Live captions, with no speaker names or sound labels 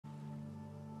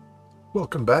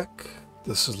Welcome back.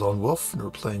 This is Lone Wolf, and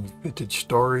we're playing Vintage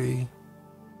Story.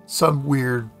 Some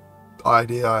weird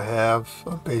idea I have.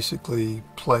 I'm basically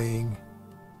playing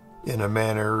in a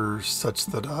manner such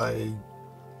that I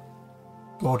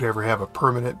won't ever have a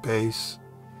permanent base.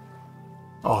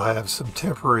 I'll have some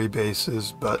temporary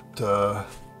bases, but that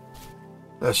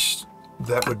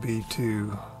would be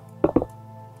to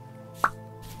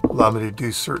allow me to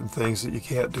do certain things that you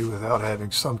can't do without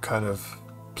having some kind of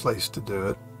place to do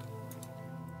it.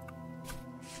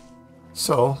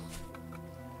 So,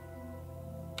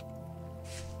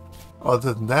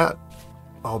 other than that,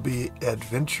 I'll be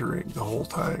adventuring the whole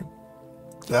time.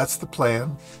 That's the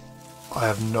plan. I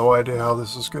have no idea how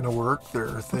this is going to work. There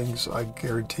are things I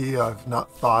guarantee I've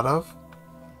not thought of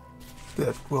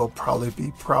that will probably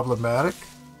be problematic.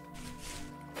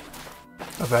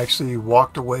 I've actually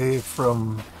walked away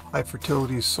from high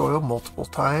fertility soil multiple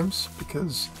times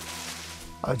because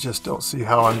I just don't see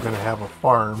how I'm going to have a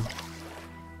farm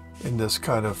in this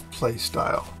kind of play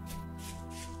style.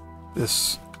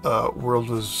 This world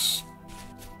is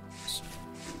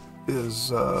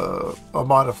a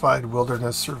modified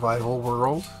wilderness survival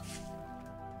world.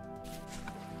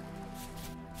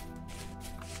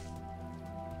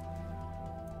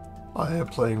 I am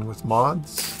playing with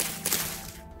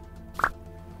mods,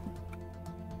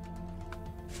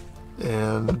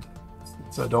 and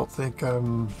since I don't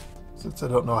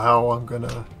know how I'm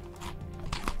gonna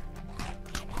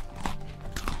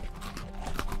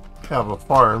have a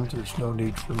farm, there's no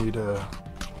need for me to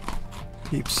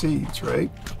keep seeds,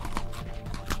 right?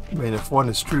 I mean, if one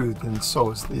is true, then so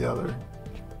is the other.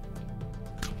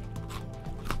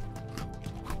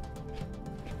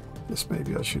 Guess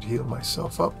maybe I should heal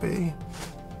myself up, eh?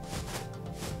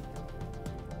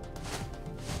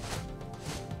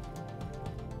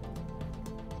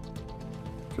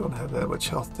 Don't have that much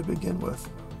health to begin with.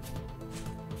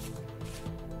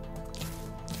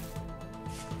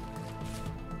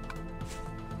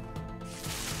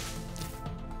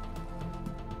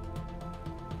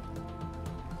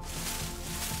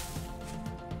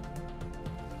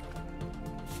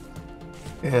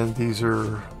 And these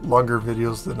are longer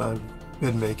videos than I've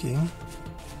been making,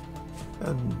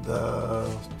 and to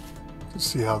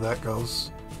see how that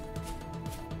goes.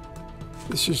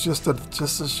 This is just a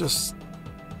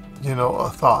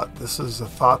thought. This is a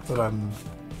thought that I'm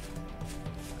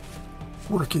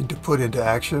working to put into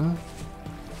action.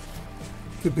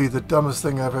 Could be the dumbest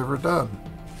thing I've ever done.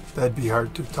 That'd be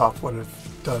hard to top what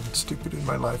I've done stupid in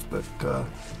my life, but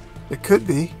it could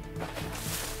be.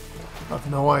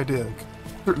 I've no idea.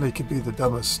 Certainly could be the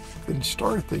dumbest Vintage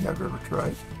Story thing I've ever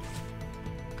tried.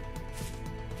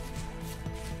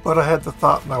 But I had the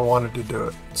thought and I wanted to do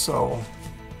it, so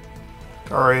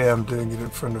here I am doing it in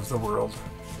front of the world.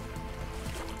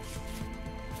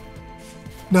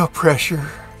 No pressure.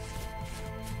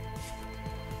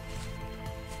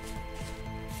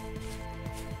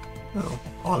 No,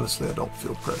 honestly, I don't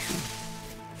feel pressure.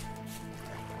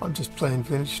 I'm just playing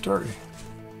Vintage Story.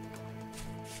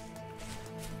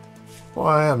 Well,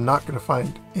 I am not going to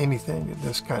find anything in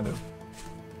this kind of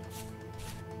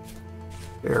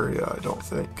area, I don't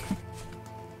think.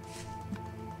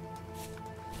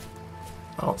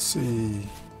 I don't see...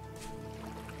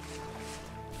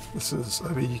 I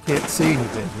mean, you can't see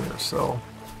anything here, so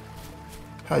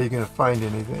how are you going to find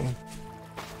anything?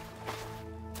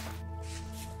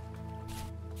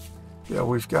 Yeah,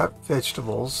 we've got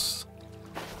vegetables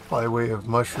by way of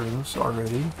mushrooms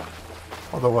already.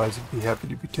 Otherwise, I'd be happy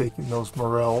to be taking those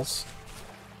morels,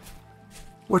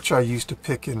 which I used to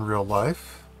pick in real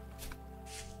life,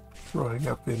 growing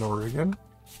up in Oregon.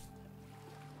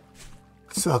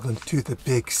 Sell them to the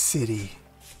big city,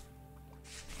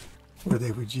 where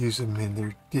they would use them in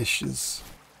their dishes,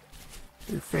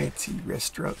 their fancy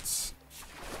restaurants.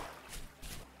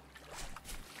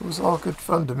 It was all good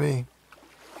fun to me.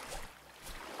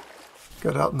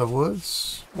 Got out in the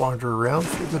woods, wander around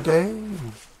for the day,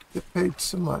 and get paid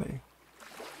some money.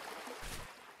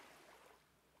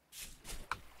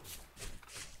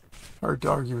 Hard to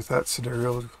argue with that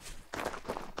scenario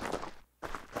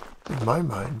in my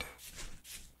mind.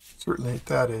 Certainly at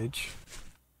that age.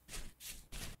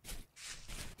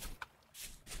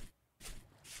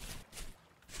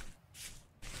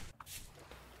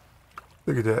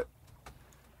 Look at that.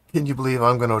 Can you believe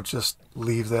I'm going to just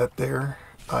leave that there?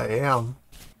 I am.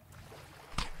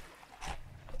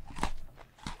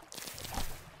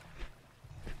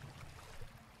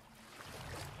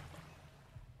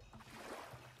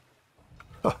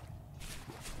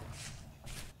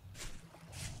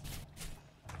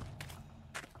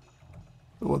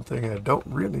 The one thing I don't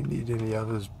really need any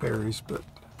of is berries, but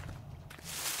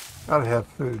gotta have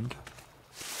food.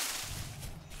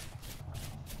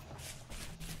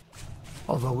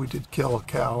 Although we did kill a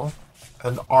cow.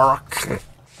 An auroch.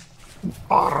 An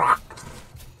auroch.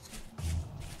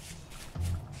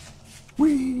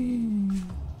 Whee!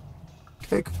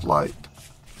 Take flight.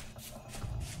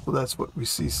 Well, that's what we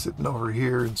see sitting over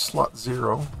here in slot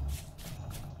 0.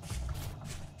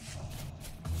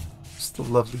 It's the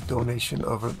lovely donation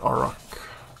of an auroch.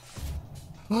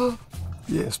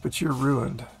 Yes, but you're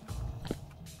ruined.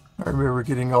 I remember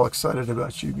getting all excited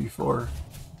about you before.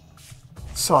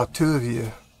 Saw 2 of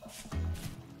you.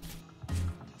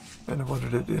 And what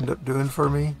did it end up doing for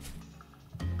me?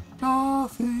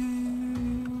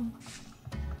 Nothing.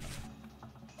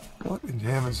 What in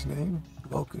heaven's name?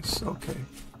 Locusts, okay.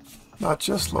 Not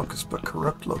just locusts, but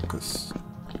corrupt locusts.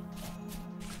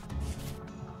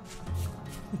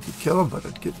 You could kill them, but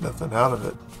I'd get nothing out of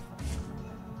it.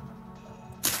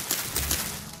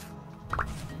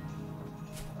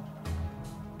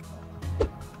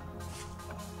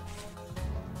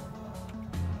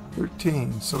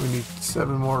 So we need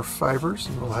 7 more fibers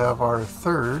and we'll have our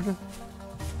 3rd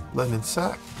linen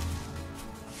sack.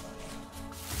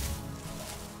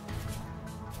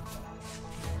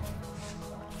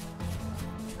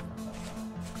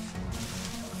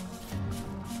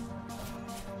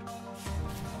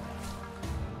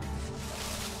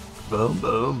 Boom,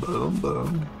 boom, boom,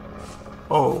 boom.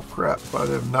 Oh crap, I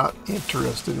am not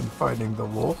interested in fighting the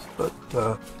wolf, but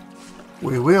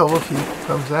we will if he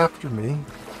comes after me.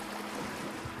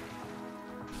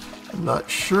 I'm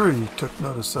not sure he took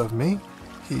notice of me.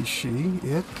 He, she,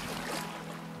 it.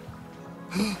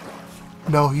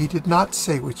 No, he did not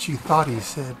say what you thought he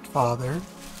said, Father.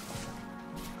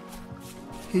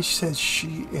 He said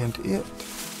she and it.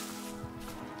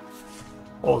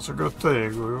 Oh, it's a good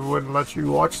thing. We wouldn't let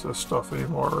you watch this stuff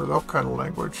anymore, or that kind of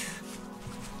language.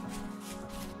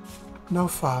 No,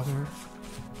 Father.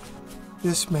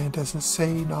 This man doesn't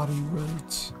say naughty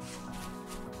words.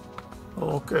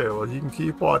 Okay, well, you can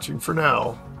keep watching for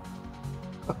now.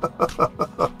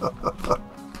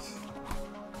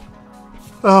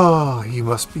 Oh, he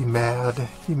must be mad.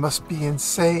 He must be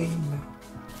insane.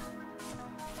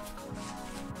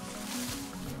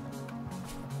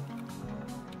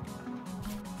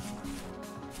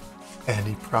 And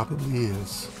he probably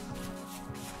is.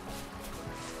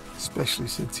 Especially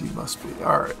since he must be.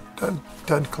 Alright,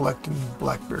 done collecting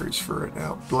blackberries for right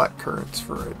now. Black currants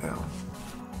for right now.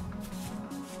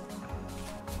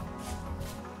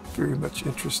 Very much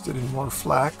interested in more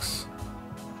flax.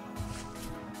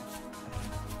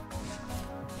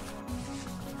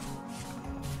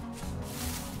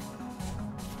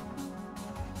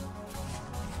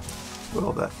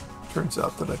 Well, that turns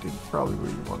out that I didn't probably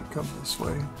really want to come this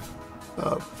way.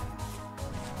 To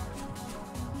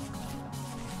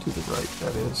the right,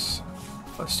 that is.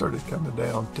 I started coming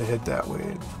down to head that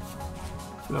way,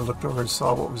 and I looked over and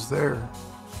saw what was there.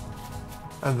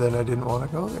 And then I didn't want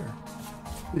to go there.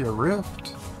 Be a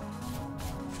rift.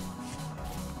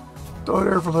 Don't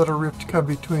ever let a rift come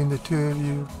between the two of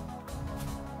you.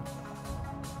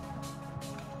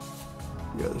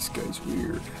 Yeah, this guy's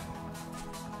weird.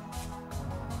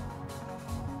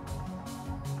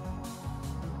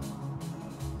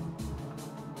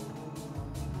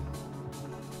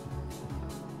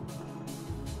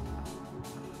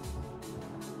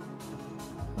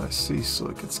 I see, so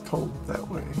it gets cold that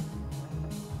way.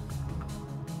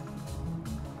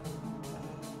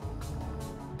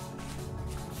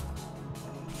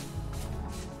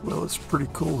 Well, it's pretty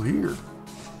cool here.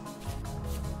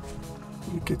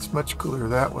 It gets much cooler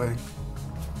that way.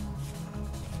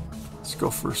 Let's go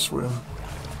for a swim.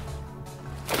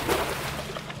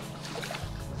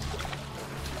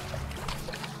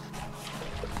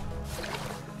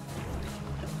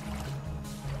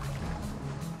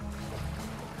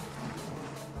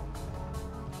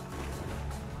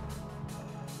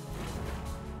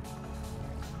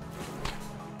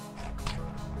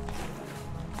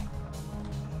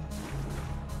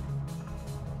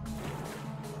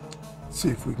 See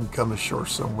if we can come ashore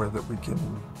somewhere that we can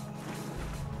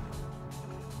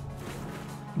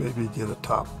maybe get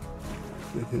atop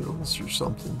the hills or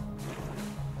something.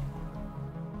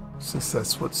 Since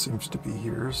that's what seems to be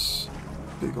here is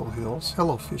big old hills.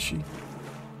 Hello, fishy.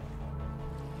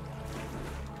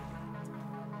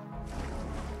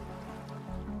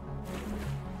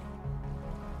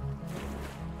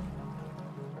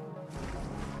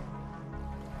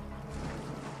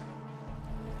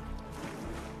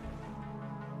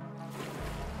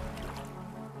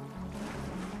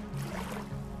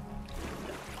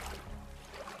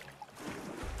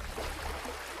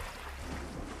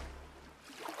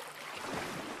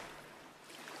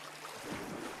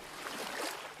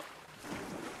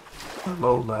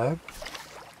 Hello, lag.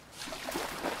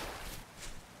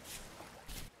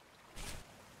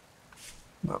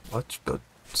 much, but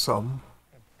some.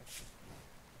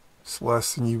 It's the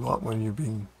last thing you want when you're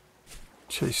being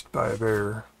chased by a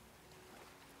bear.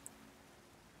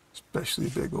 Especially a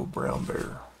big old brown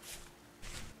bear.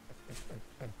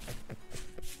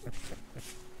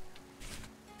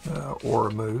 Or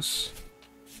a moose.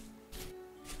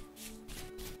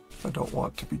 I don't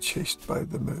want to be chased by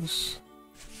the moose.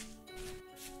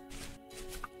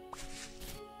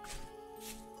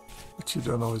 But you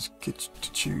don't always get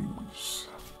to choose.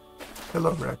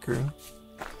 Hello, raccoon.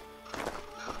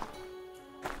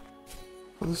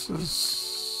 Well, this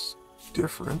is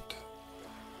different.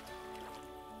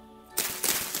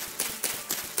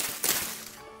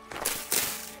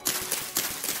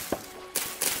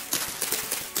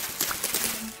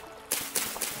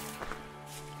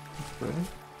 Okay.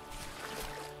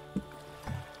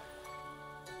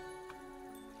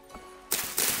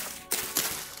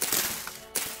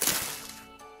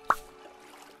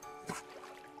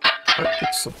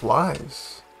 Epic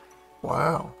supplies.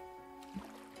 Wow.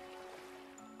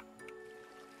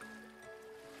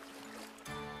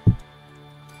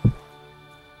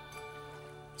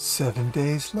 Seven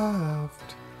days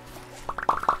left.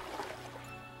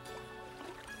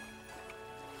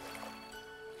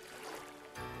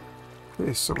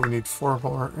 Okay, so we need 4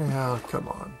 more. Yeah, come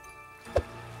on.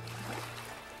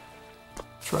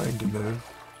 Trying to move.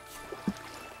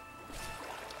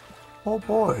 Oh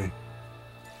boy.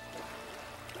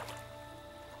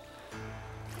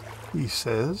 He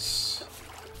says,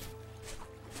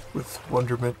 with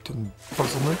wonderment and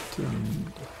puzzlement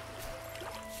and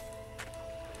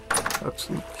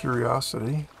absolute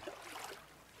curiosity.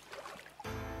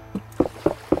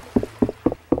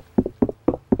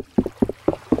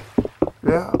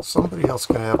 Yeah, somebody else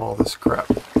can have all this crap.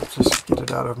 Just get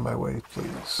it out of my way,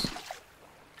 please.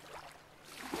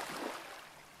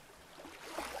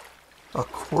 A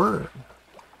quern.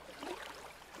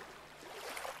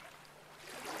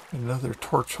 Another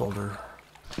torch holder.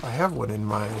 I have one in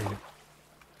my...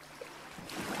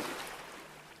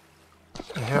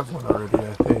 I have one already,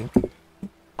 I think.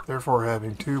 Therefore,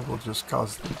 having 2 will just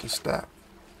cause them to stack.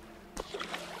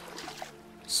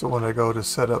 So when I go to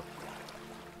set up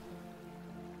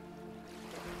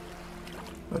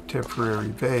a temporary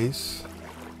base,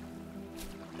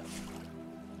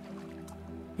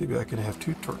 maybe I can have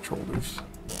 2 torch holders.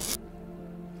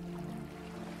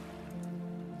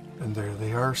 And there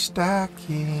they are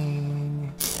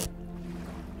stacking.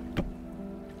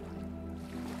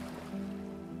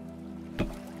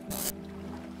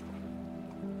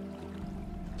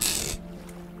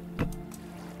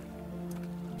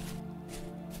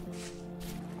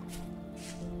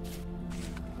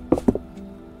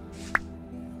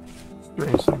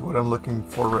 Strangely, what I'm looking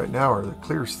for right now are the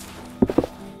clear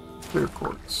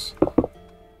quartz.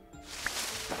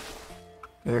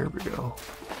 There we go.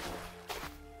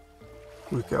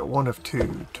 We've got 1 of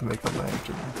 2 to make a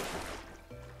lantern.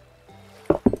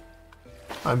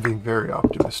 I'm being very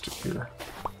optimistic here.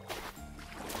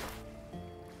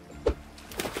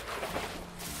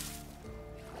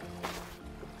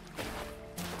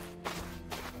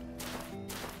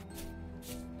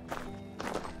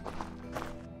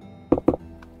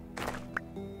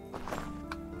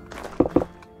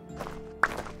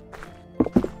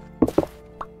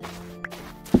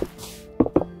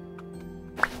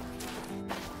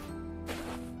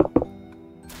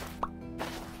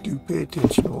 Do pay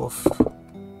attention, Wolf.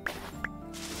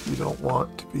 You don't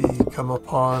want to come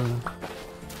upon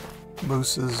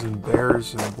mooses and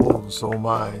bears and wolves, oh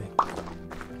my.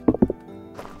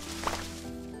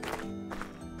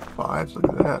 5, look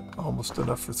at that. Almost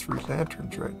enough for 3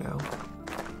 lanterns right now.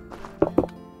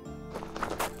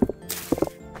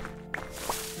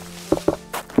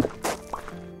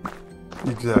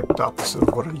 The exact opposite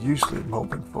of what I usually am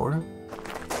hoping for.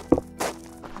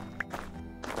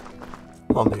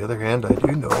 On the other hand, I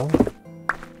do know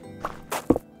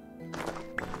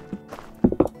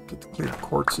that the clear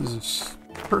quartz is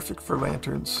perfect for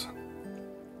lanterns.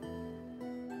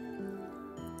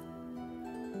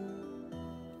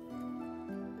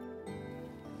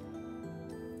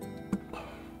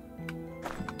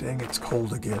 Dang, it's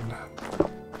cold again.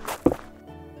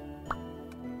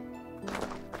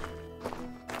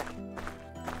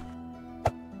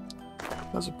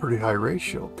 That's a pretty high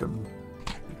ratio.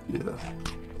 Yeah.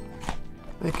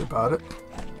 Think about it.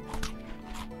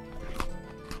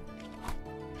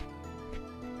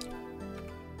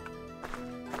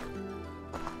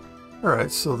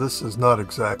 Alright, so this is not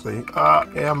exactly...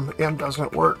 M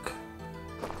doesn't work.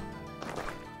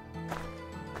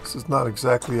 This is not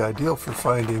exactly ideal for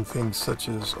finding things such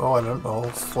as, oh, I don't know,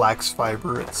 flax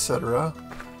fiber, etc.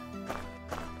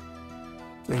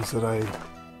 things that I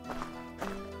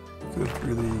could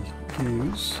really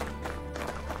use.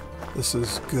 This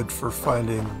is good for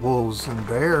finding wolves and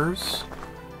bears.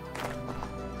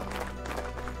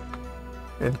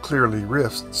 And clearly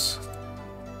rifts.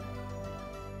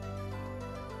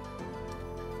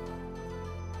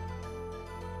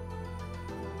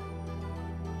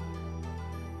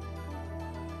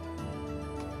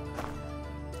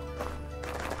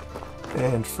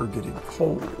 And for getting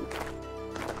cold.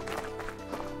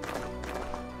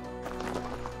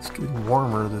 It's getting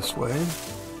warmer this way.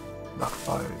 Not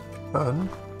by a ton.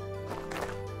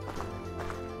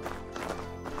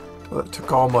 Well, that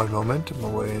took all my momentum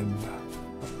away and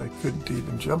I couldn't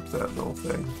even jump that little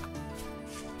thing.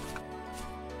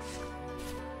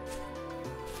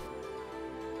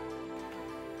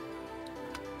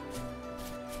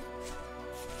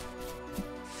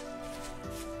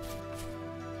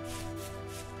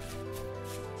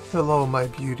 Hello, my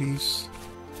beauties.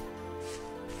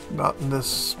 Not in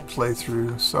this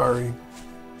playthrough, sorry.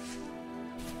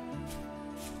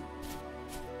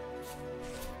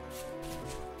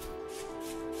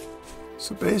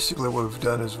 So basically what we've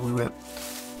done is we went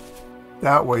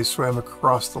that way, swam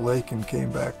across the lake, and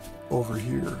came back over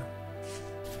here.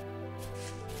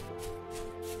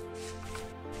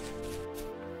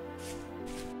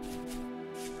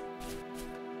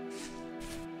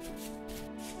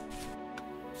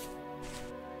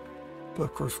 But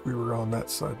of course we were on that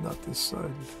side, not this side.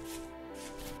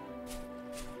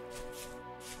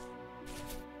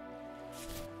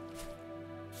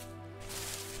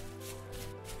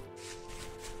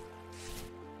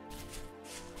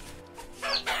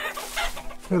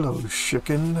 Hello,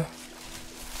 chicken.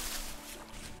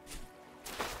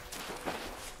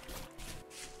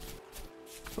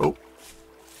 Oh,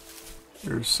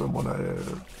 there's someone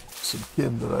some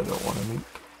kin that I don't want to meet.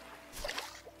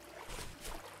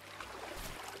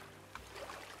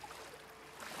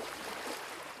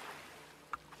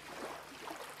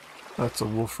 That's a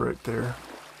wolf right there.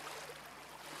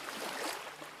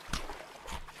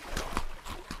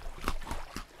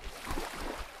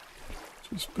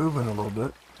 Just moving a little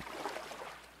bit.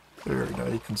 There, now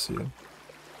you can see him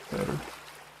better.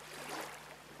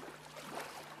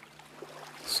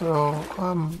 So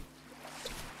I'm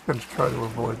going to try to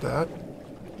avoid that.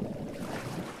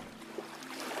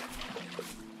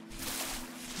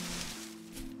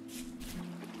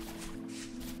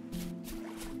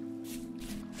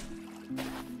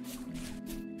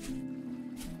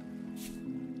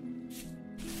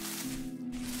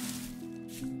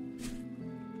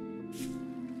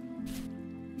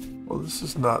 Well, this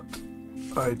is not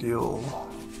ideal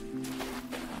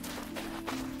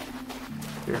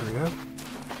area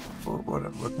for what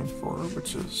I'm looking for,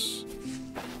 which is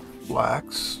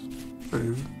flax,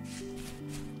 food.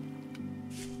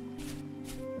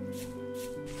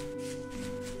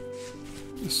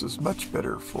 This is much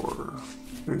better for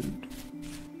food.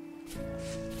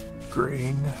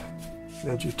 Grain,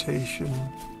 vegetation,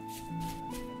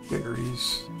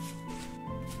 berries.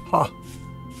 Huh.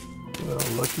 Well,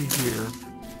 looky here.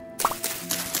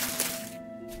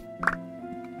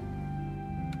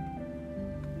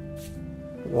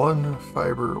 One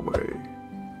fiber away.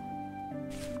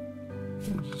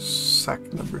 Sack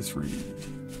number 3.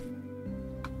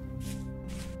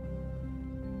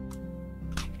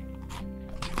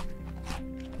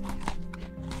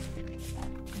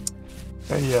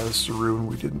 And yeah, this is a ruin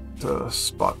we didn't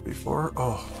spot before.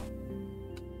 Oh.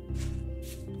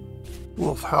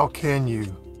 Wolf, how can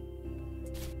you?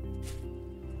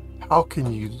 How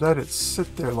can you let it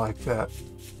sit there like that?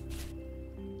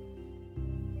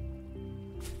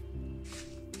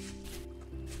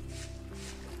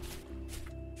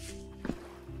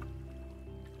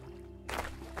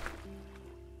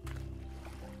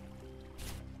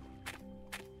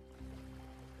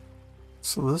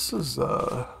 So this is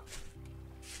a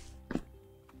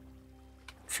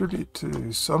tribute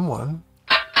to someone,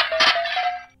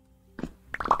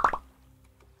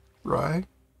 right?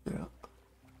 Yeah.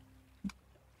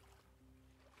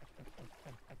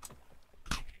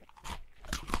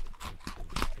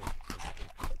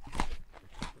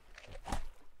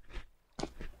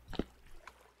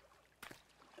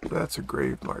 That's a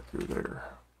grave marker there.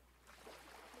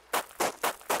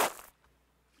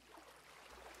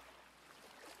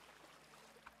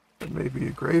 It may be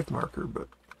a grave marker, but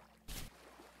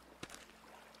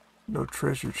no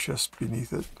treasure chest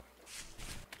beneath it.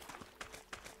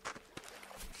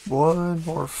 One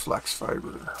more flax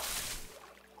fiber.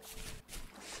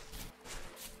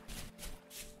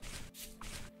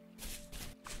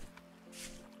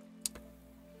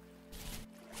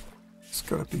 It's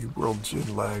gotta be world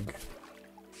gin lag.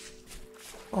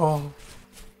 all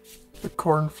the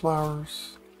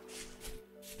cornflowers?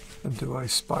 And do I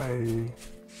spy?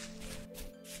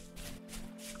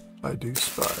 I do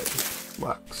spy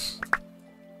flax.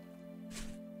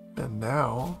 And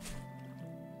now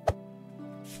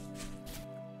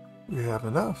we have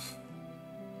enough.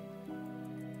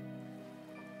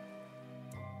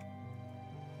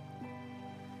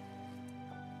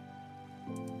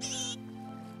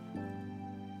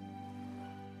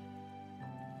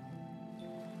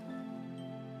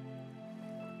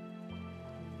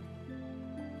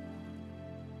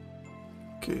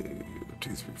 Okay,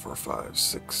 2, 3, 4, 5,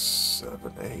 6,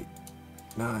 7, 8,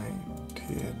 9,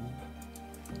 10,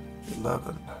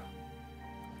 11.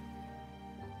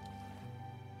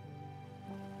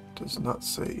 Does not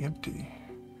say empty.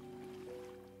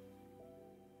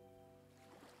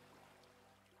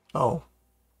 Oh.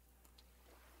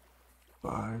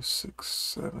 5, 6,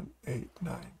 7, 8,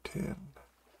 9, 10.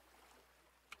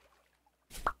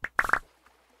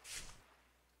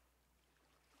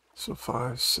 So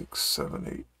 5, 6, 7,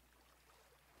 8,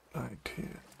 9,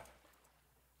 10.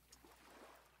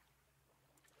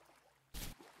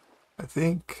 I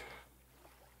think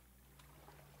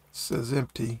it says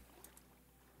empty.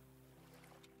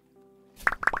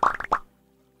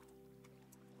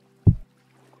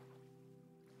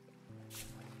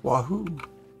 Wahoo!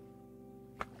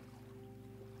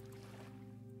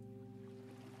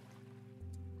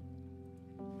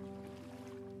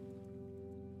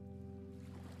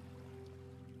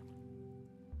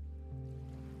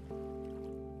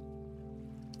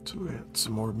 So we had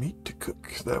some more meat to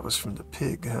cook. That was from the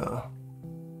pig, huh?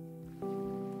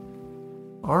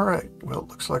 Alright, well, it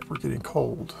looks like we're getting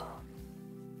cold.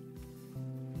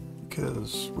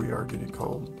 Because we are getting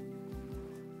cold.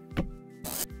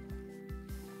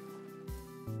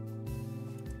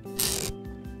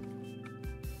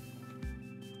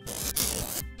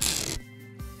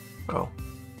 Oh.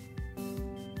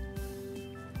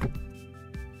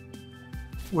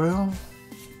 Well,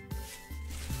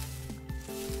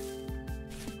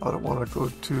 I don't want to go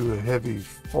to a heavy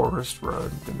forest where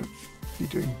I'm going to be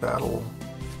doing battle.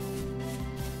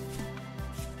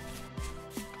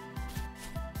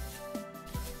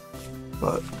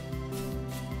 But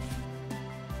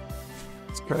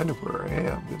it's kind of where I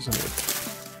am, isn't it?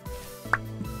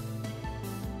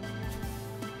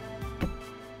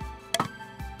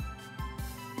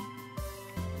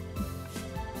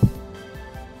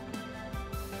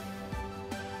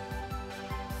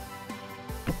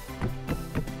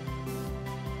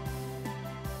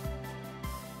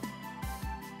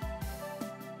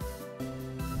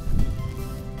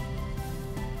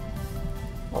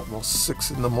 Almost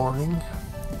 6 in the morning.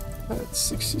 It's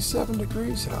 67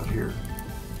 degrees out here.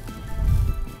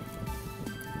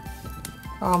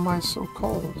 How am I so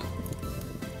cold?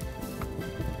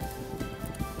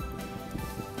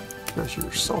 Because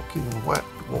you're soaking wet,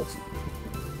 Wolf.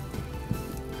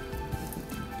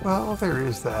 Well, there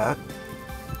is that.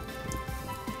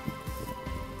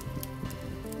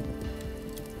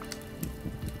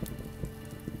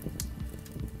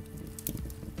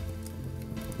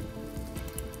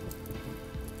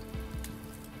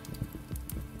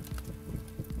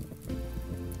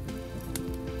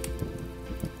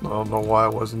 I don't know why I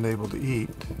wasn't able to eat.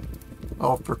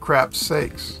 Oh, for crap's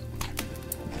sakes.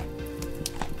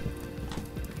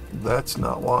 That's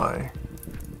not why.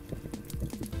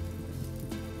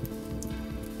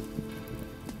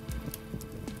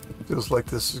 Feels like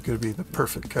this is going to be the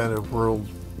perfect kind of world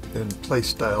and play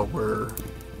style where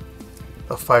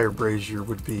a fire brazier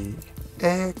would be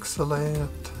excellent.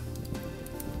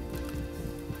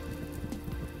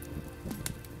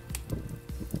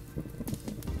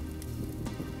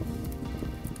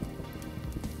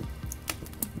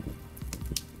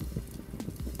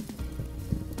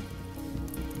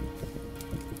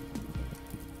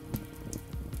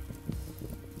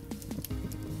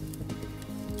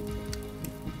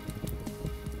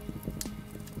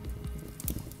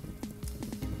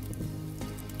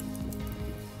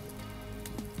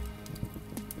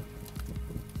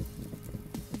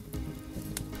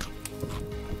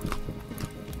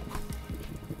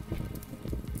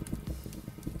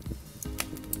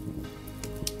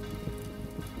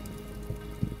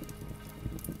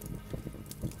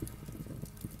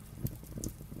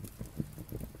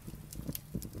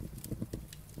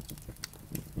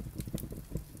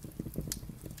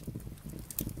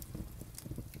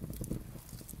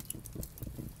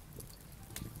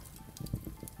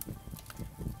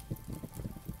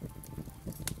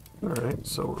 Alright,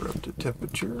 so we're up to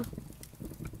temperature.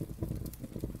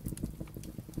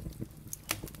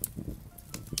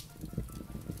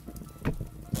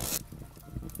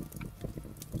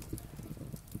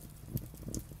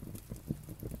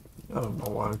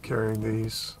 carrying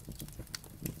these.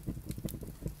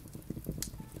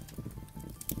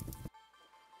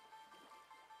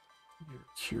 You're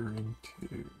curing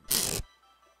too.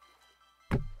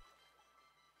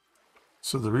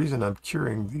 So the reason I'm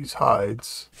curing these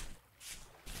hides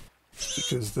is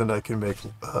because then I can make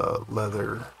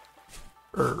leather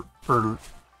or fur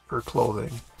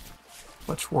clothing,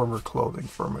 much warmer clothing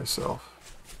for myself,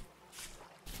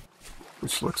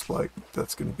 which looks like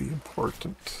that's going to be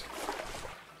important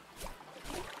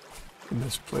in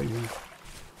this playthrough,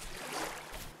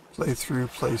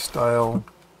 play style.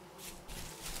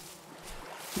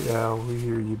 Yeah, we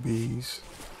hear you, bees.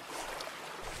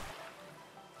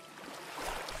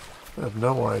 I have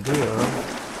no idea.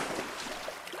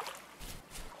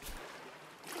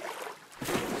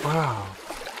 Wow,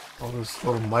 all this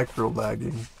little micro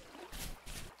lagging.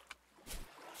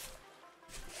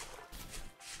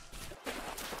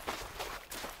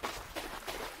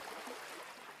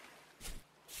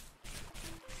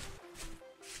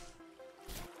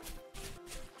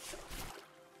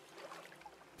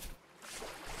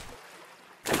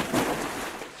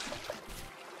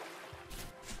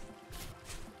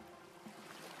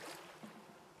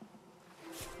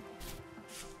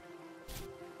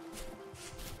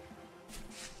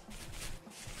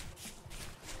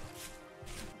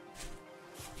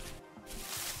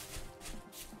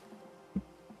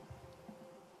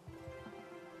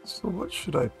 So what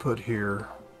should I put here?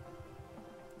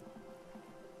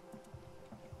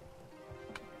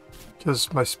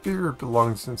 Because my spear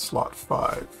belongs in slot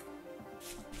 5.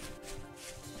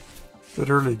 But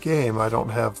early game, I don't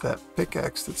have that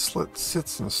pickaxe that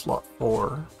sits in slot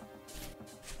 4.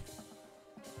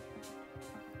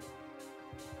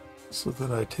 So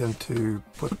then I tend to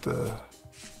put the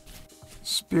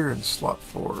spear in slot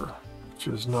 4, which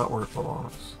is not where it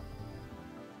belongs.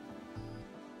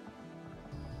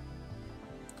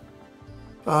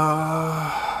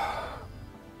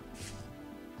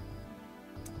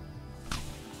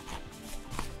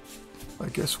 I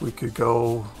guess we could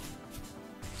go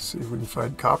see if we can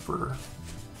find copper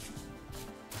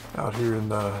out here in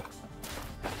the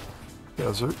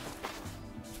desert.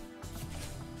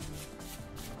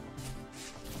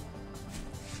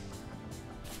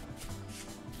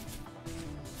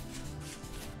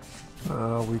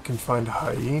 We can find a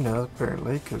hyena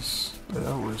apparently, because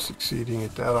we're succeeding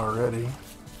at that already.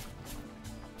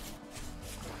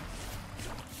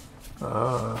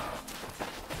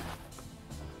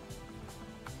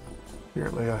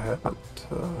 Apparently I haven't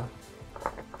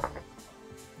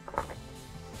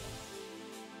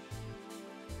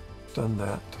done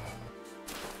that.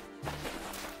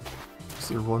 Is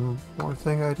there one more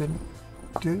thing I didn't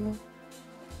do?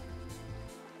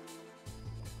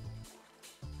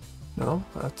 No,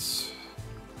 that's...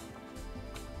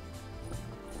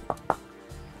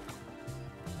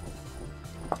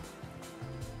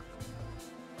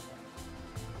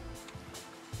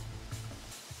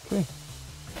 Okay.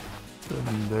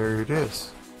 And there it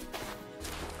is.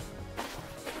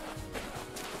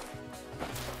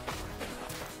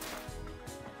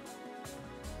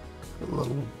 A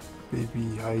little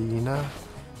baby hyena.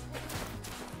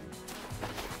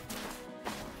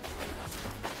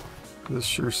 This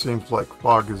sure seems like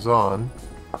fog is on.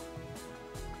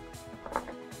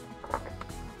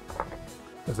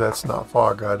 If that's not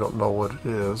fog, I don't know what it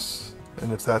is.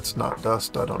 And if that's not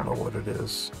dust, I don't know what it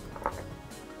is.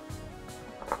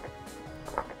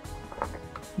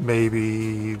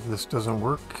 Maybe this doesn't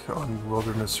work on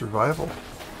wilderness survival.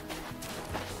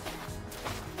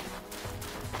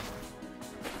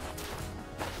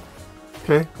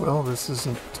 Okay, well, this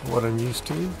isn't what I'm used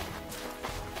to.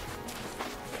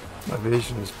 My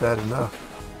vision is bad enough.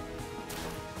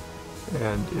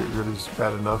 And it really is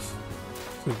bad enough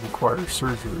to require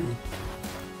surgery.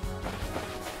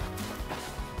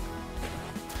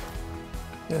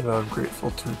 And I'm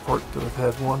grateful to report that I've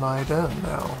had one eye done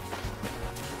now.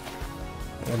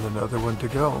 And another one to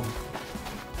go.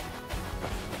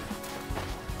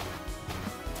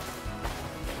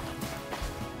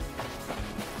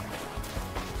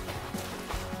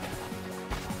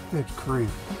 Good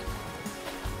grief.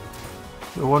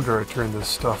 No wonder I turned this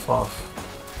stuff off.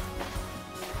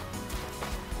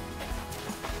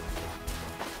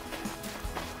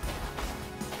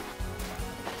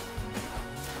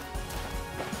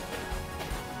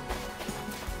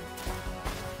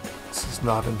 This is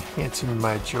not enhancing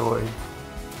my joy.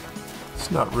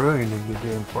 It's not ruining the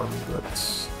game for me,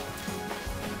 but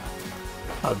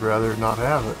I'd rather not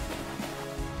have it.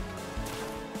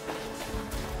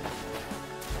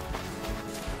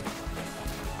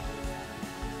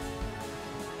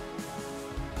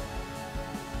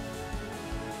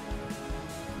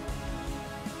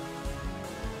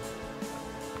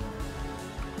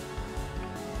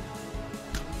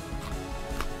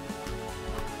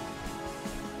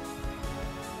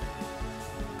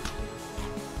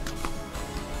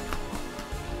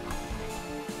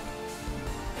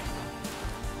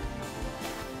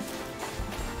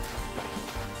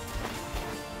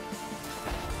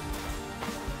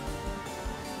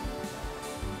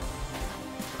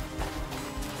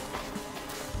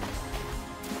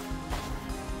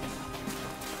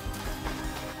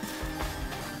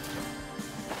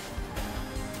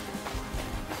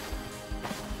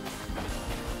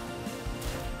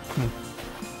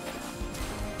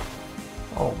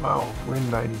 Wow, wind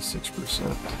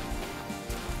 96%.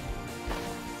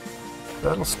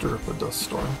 That'll stir up a dust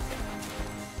storm.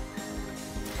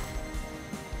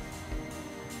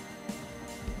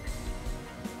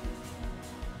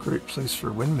 Great place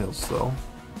for windmills, though.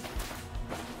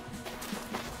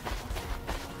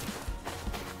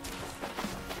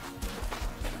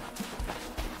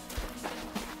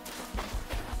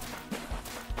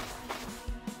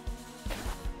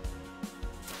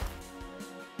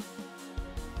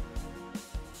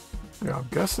 Yeah, I'm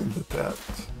guessing that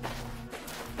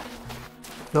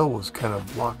hill was kind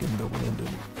of blocking the wind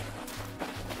and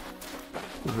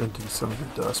preventing some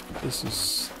of the dust, but this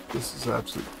is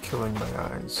absolutely killing my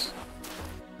eyes.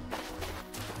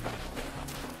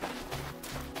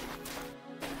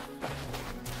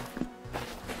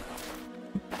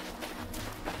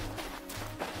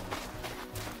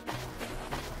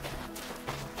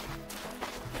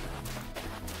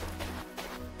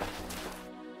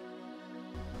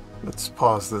 Let's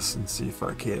pause this and see if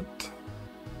I can't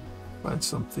find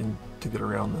something to get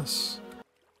around this.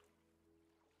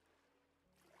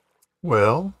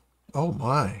 Well, oh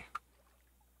my.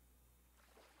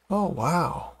 Oh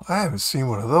wow, I haven't seen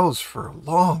one of those for a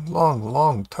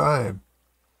long time.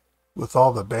 With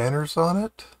all the banners on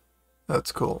it?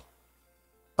 That's cool.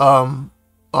 I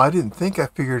didn't think I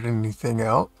figured anything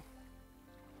out.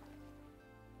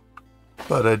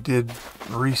 But I did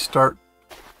restart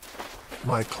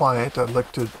my client. I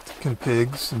looked at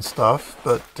configs and stuff,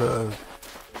 but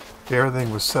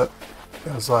everything was set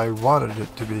as I wanted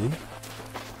it to be.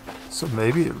 So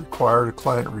maybe it required a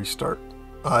client restart.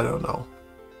 I don't know.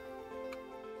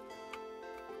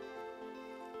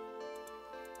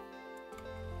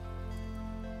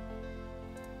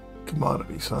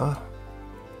 Commodities, huh?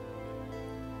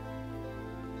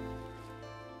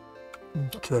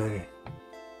 Okay.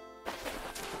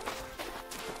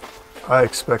 I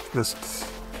expect this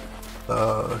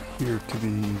here to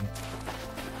be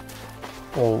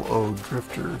O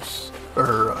drifters,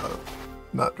 or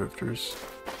not drifters,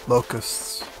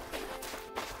 locusts.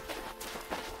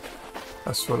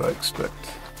 That's what I expect.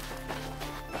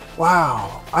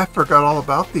 Wow, I forgot all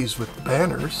about these with the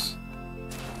banners.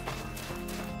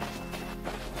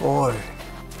 Boy.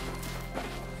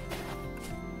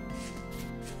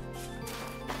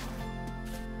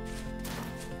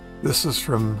 This is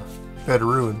from Bed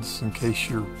Ruins, in case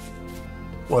you're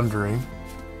wondering.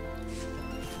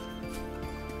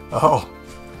 Oh,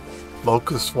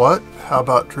 locust what? How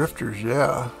about drifters?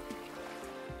 Yeah.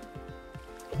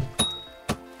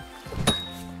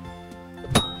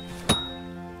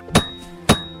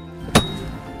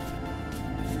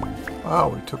 Wow,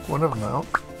 we took one of them out.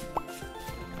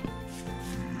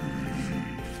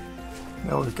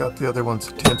 Now we've got the other one's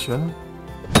attention.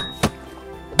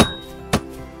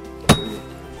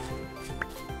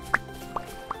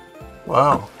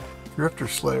 Wow, Drifter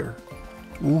Slayer.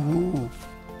 Woohoo.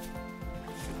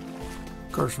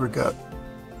 Of course, we got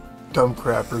dumb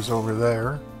crappers over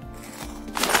there.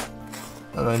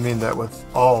 And I mean that with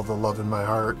all the love in my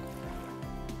heart.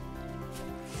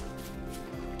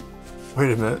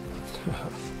 Wait a minute.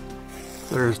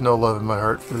 There is no love in my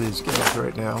heart for these guys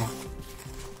right now.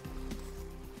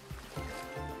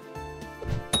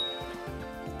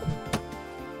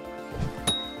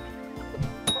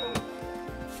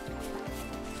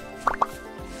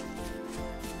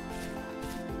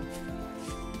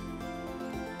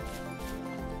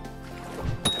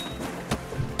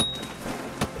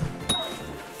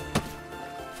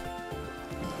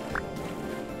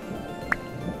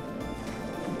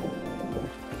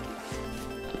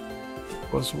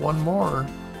 Was one more.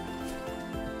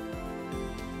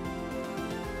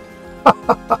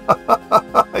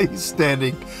 He's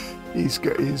standing. He's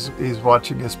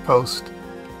watching his post.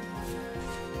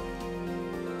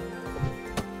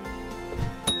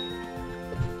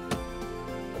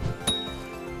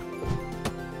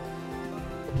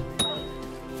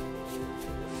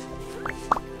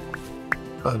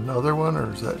 Another one,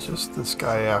 or is that just this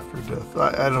guy after death?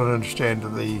 I don't understand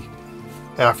the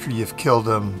after you've killed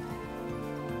him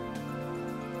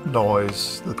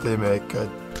noise that they make.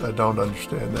 I don't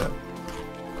understand that.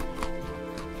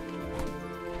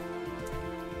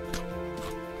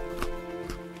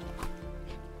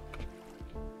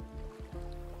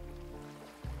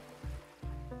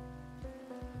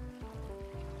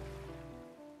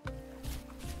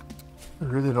 I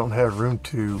really don't have room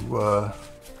to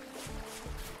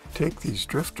take these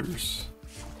drifters.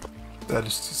 That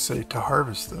is to say, to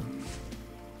harvest them.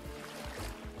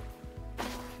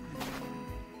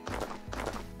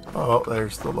 Oh,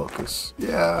 there's the locust.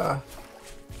 Yeah.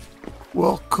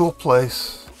 Well, cool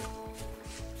place.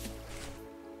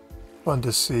 fun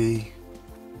to see.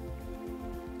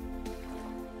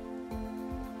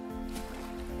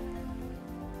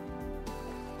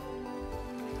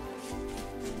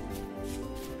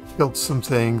 Killed some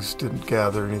things, didn't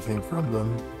gather anything from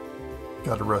them.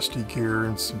 Got a rusty gear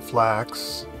and some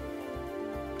flax.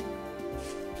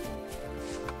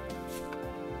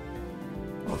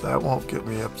 Well, that won't get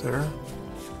me up there.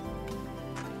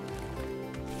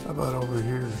 How about over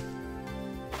here?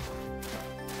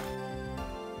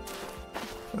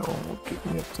 That one won't get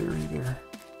me up there either.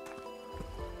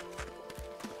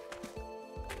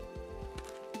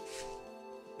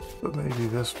 But maybe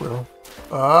this will.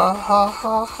 Ah ha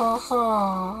ha ha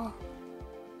ha!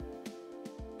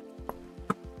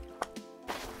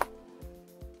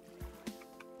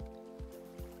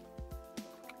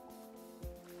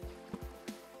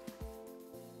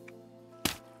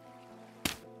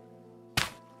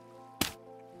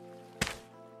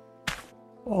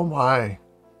 Oh my.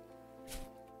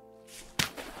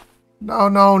 No,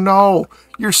 no, no!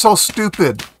 You're so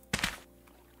stupid!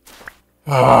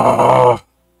 Ah.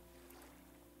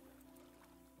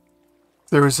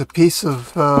 There was a piece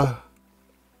of,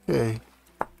 okay.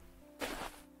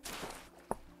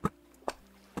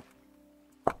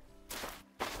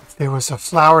 There was a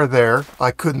flower there.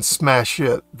 I couldn't smash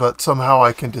it, but somehow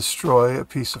I can destroy a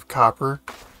piece of copper.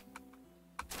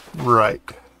 Right.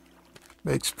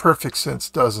 Makes perfect sense,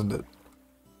 doesn't it?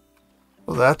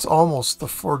 Well, that's almost the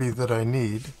 40 that I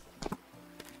need.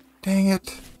 Dang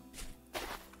it.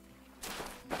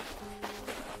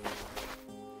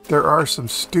 There are some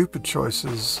stupid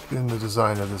choices in the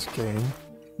design of this game.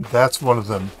 That's one of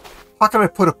them. How can I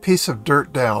put a piece of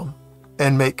dirt down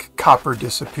and make copper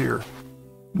disappear?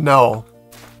 No.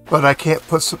 But I can't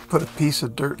put a piece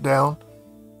of dirt down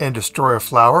and destroy a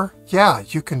flower? Yeah,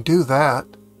 you can do that.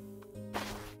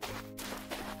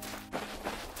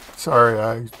 Sorry,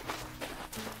 I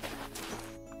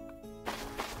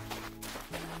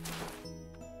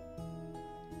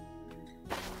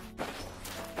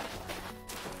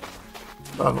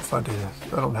don't find it.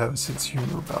 I don't have a sense of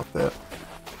humor about that.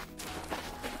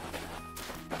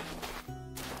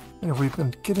 And we've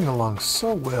been getting along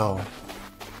so well.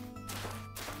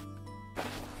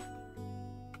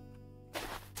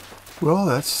 Well,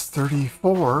 that's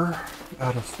 34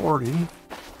 out of 40.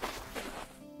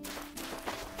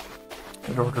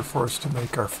 In order for us to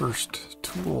make our first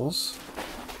tools.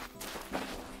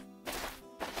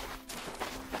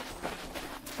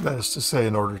 That is to say,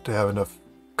 in order to have enough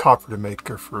copper to make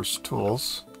our first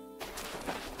tools.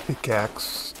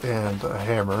 Pickaxe and a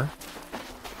hammer.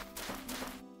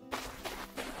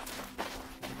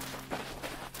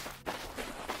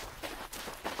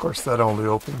 Of course, that only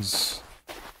opens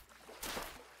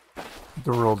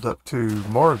the world up to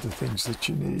more of the things that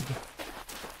you need.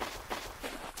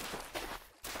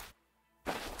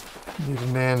 Need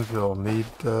an anvil, need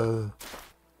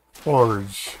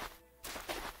forge,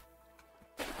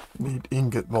 need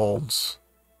ingot molds,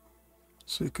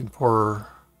 so you can pour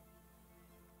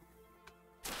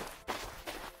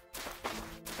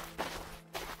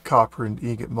copper and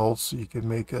ingot molds, so you can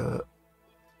make a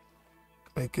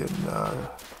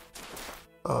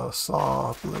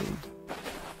saw blade.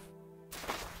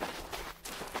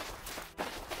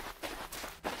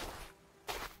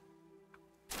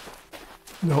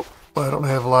 Nope. I don't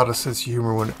have a lot of sense of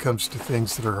humor when it comes to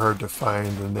things that are hard to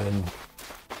find and then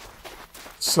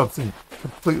something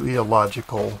completely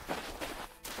illogical.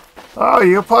 Oh,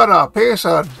 you put a piece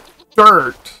of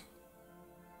dirt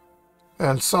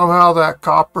and somehow that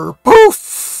copper,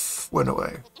 poof, went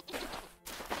away.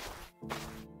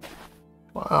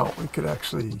 Wow, we could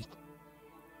actually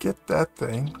get that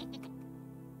thing.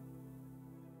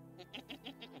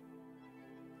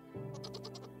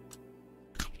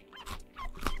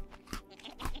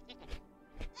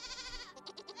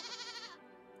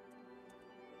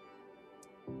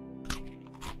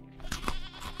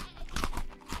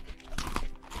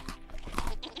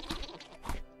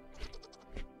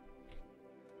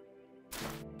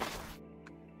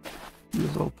 You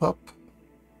little pup.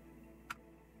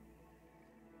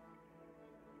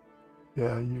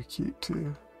 Yeah, you're cute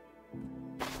too.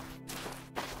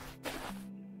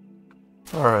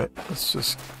 Alright, let's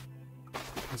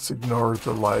ignore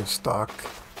the livestock.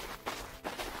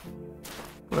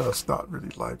 Well, it's not really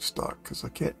livestock because I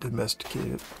can't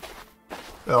domesticate it.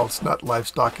 Well, it's not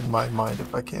livestock in my mind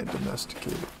if I can't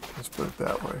domesticate it. Let's put it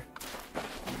that way.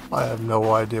 I have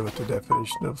no idea what the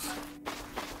definition of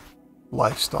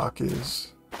livestock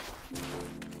is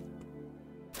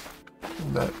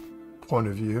from that point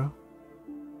of view.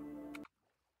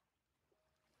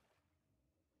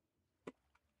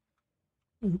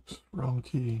 Oops, wrong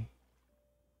key.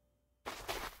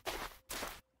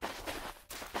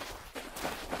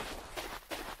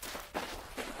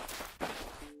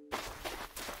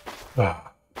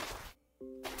 Ah.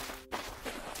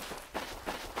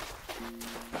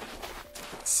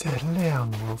 Settle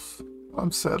down, Wolf.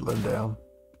 I'm settling down.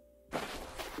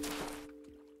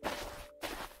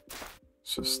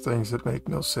 It's just things that make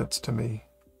no sense to me.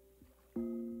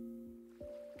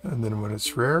 And then when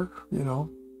it's rare, you know,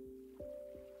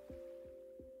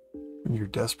 when you're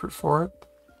desperate for it,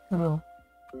 you know,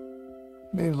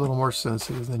 maybe a little more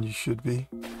sensitive than you should be.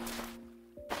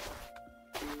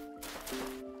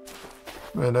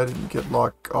 Man, I didn't get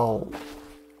all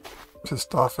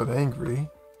pissed off and angry.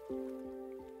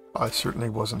 I certainly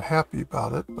wasn't happy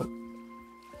about it, but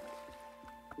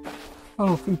I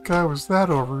don't think I was that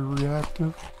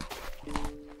overreactive.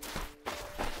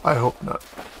 I hope not.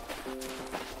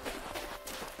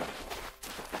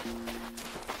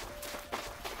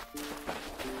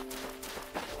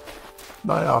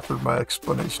 I offered my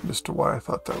explanation as to why I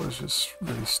thought that was just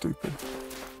really stupid.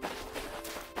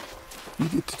 You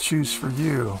get to choose for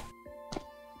you,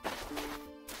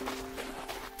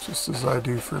 just as I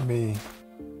do for me.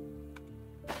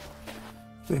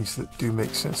 Things that do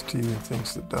make sense to you and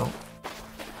things that don't.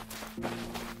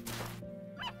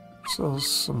 So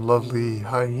some lovely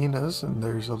hyenas, and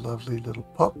there's a lovely little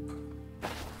pup.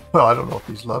 Well, I don't know if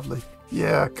he's lovely.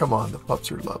 Yeah, come on, the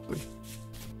pups are lovely.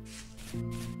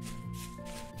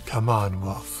 Come on,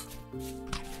 Wolf.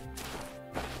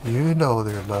 You know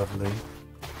they're lovely.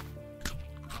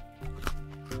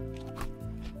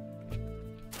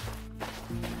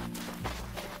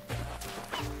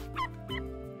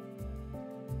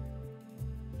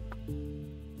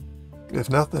 If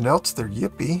nothing else, they're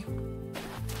yippy.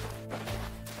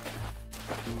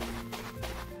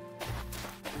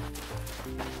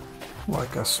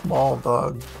 Like a small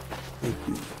dog would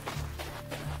be.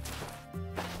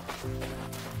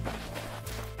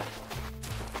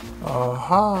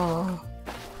 Aha!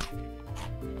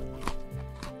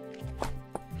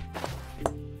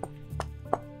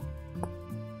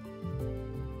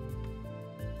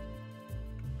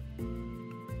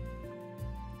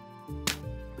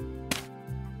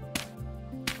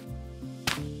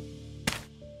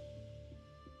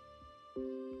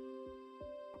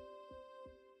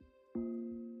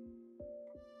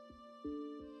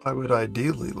 I would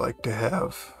ideally like to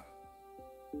have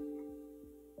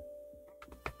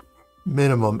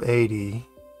minimum 80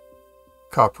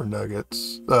 copper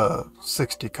nuggets,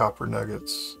 60 copper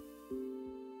nuggets.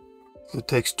 It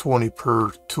takes 20 per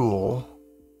tool,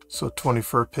 so 20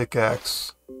 for a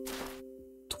pickaxe,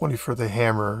 20 for the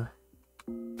hammer,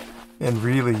 and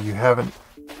really you haven't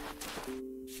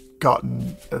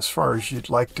gotten as far as you'd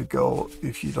like to go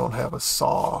if you don't have a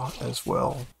saw as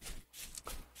well.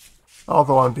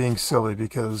 Although I'm being silly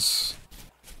because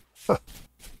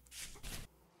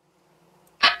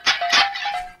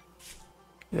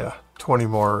yeah, 20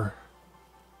 more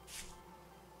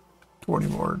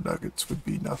nuggets would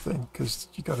be nothing because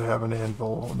you got to have an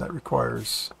anvil, and that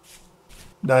requires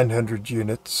 900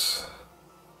 units.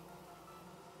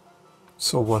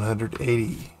 So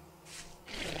 180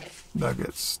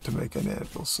 nuggets to make an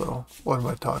anvil. So what am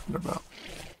I talking about?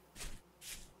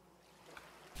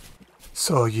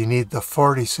 So you need the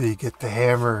 40 so you get the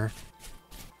hammer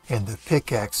and the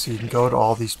pickaxe, so you can go to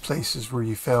all these places where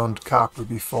you found copper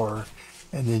before,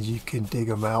 and then you can dig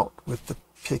them out with the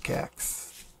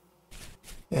pickaxe.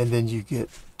 And then you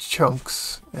get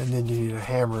chunks, and then you need a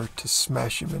hammer to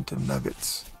smash them into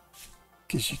nuggets,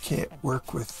 because you can't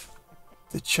work with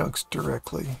the chunks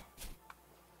directly.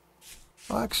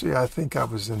 Well, actually, I think I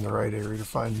was in the right area to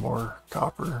find more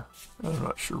copper. I'm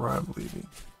not sure why I'm leaving.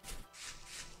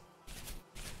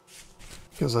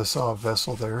 Because I saw a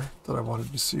vessel there that I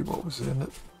wanted to see what was in it.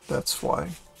 That's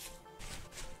why.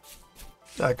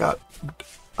 I got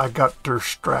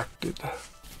distracted.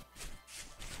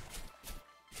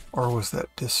 Or was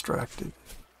that distracted?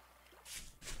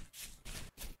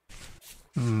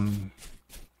 Who's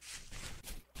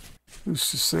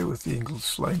to say with the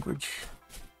English language?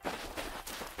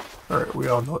 Alright, we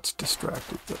all know it's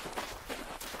distracted, but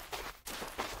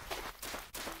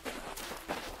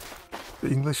the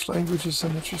English language is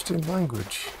an interesting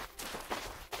language.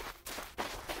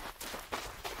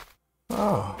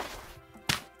 Oh.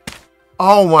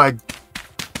 Oh my...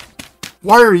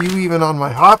 Why are you even on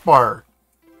my hotbar?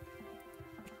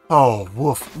 Oh,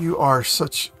 Wolf, you are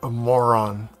such a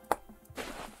moron.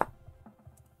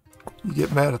 You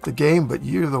get mad at the game, but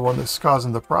you're the one that's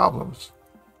causing the problems.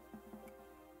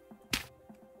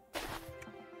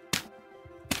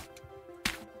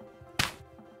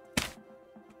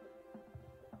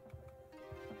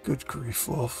 Good grief,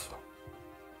 Wolf.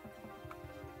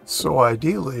 So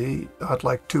ideally, I'd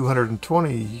like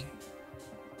 220.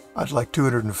 I'd like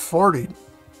 240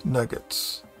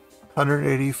 nuggets.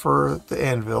 180 for the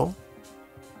anvil.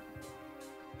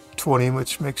 20,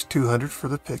 which makes 200 for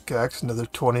the pickaxe. Another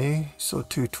 20, so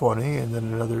 220, and then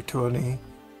another 20,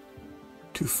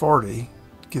 240.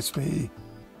 Gives me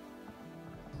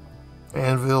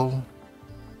anvil,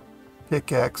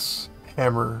 pickaxe,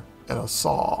 hammer, and a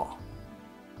saw.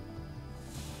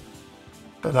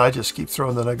 And I just keep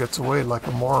throwing the nuggets away like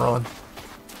a moron.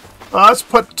 Let's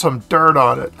put some dirt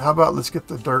on it. How about let's get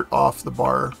the dirt off the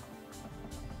bar.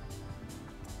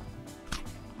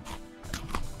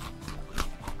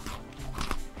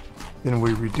 Then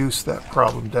we reduce that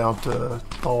problem down to,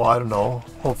 oh, I don't know,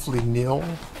 hopefully nil.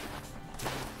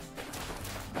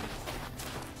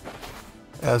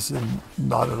 As in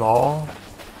not at all.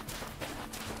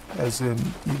 As in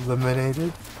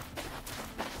eliminated.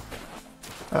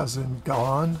 As in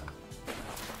gone.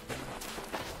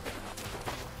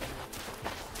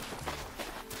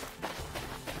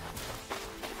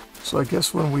 So I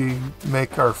guess when we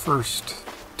make our first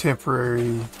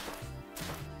temporary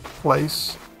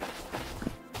place.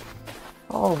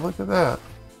 Oh, look at that.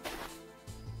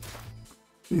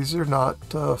 These are not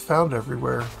found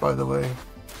everywhere, by the way.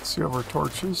 Silver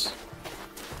torches.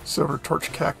 Silver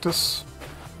torch cactus.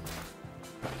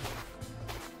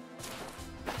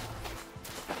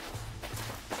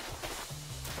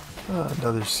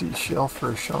 Another seashell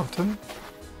for a shantan.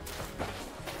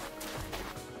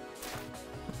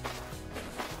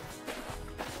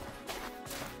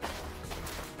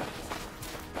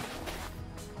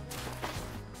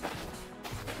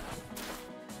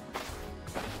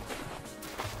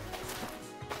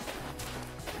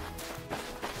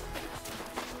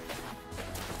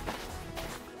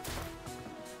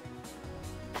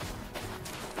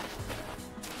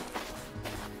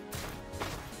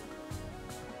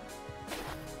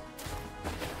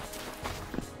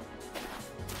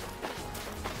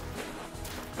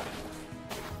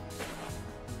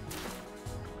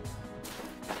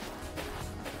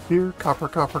 Here, copper,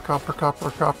 copper, copper,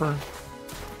 copper, copper.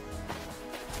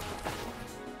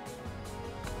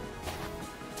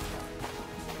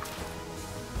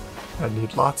 I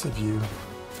need lots of you.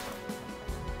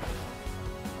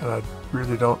 And I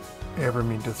really don't ever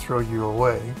mean to throw you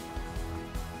away.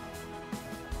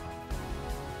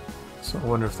 So I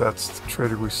wonder if that's the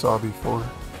trader we saw before.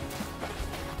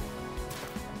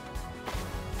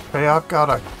 Hey, I've got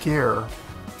a gear.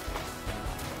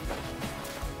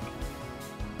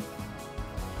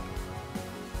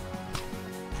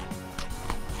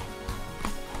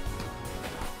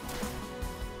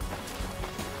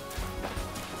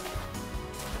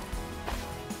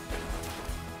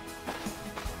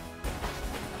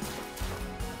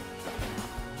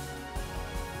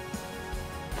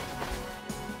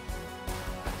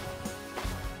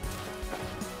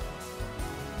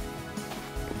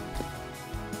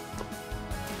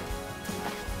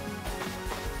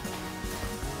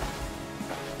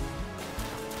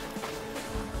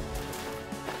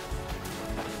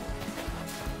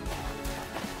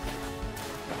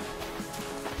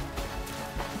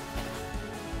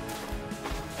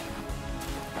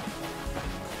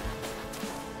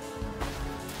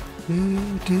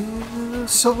 It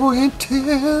is so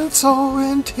intense, so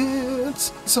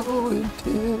intense, so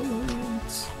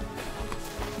intense.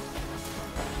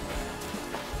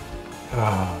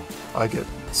 I get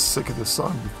sick of this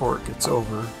song before it gets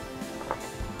over.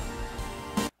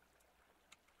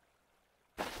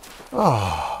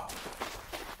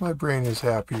 My brain is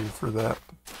happier for that.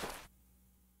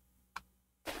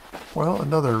 Well,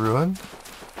 another ruin.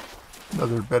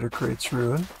 Another Better Crates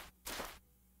ruin.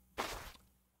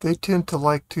 They tend to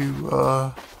like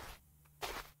to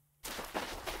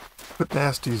put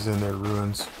nasties in their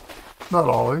ruins. Not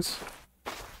always,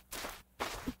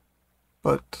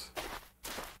 but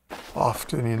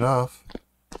often enough.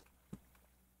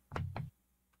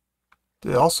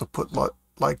 They also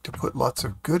like to put lots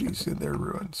of goodies in their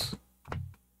ruins.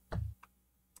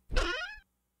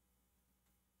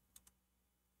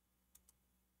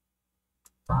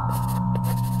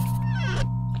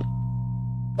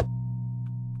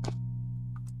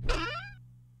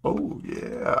 Oh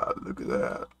yeah, look at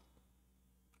that.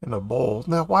 In a bowl.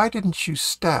 Now why didn't you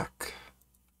stack?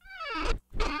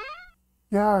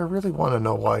 Yeah, I really want to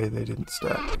know why they didn't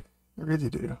stack. I really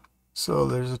do. So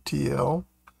there's a TL.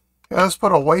 Yeah, let's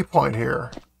put a waypoint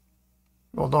here.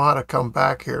 We'll know how to come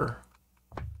back here.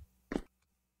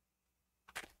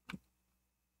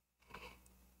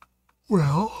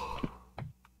 Well,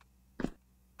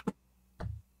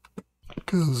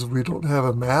 because we don't have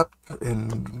a map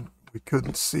and we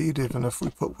couldn't see it even if we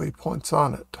put waypoints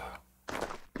on it.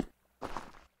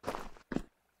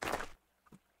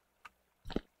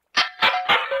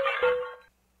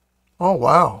 Oh,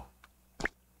 wow.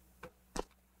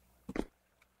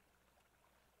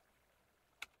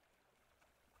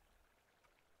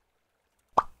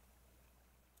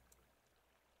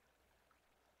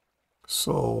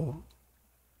 So,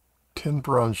 tin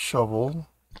bronze shovel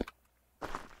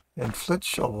and flint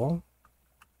shovel.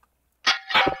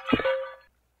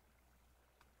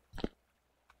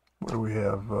 What do we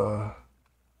have?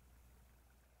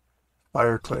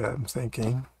 Fire clay, I'm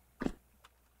thinking.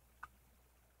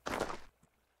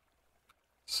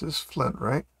 This is flint,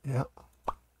 right? Yeah.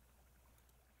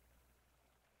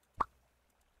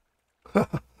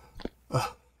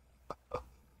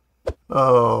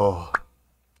 Oh.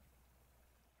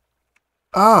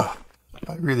 Ah!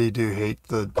 I really do hate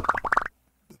the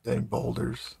dang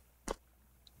boulders.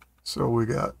 So we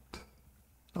got,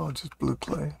 oh, just blue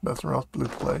clay. Nothing else, blue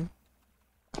clay.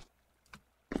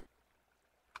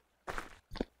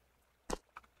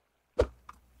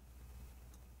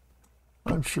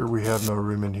 I'm sure we have no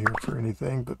room in here for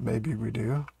anything, but maybe we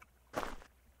do.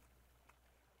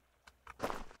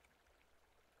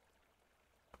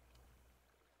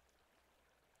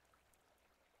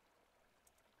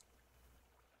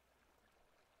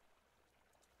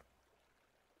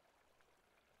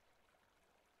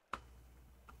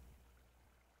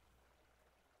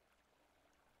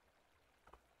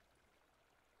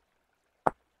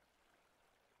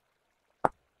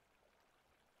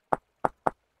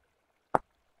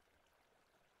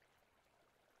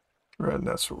 Right, and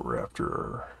that's what we're after,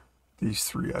 are these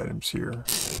three items here.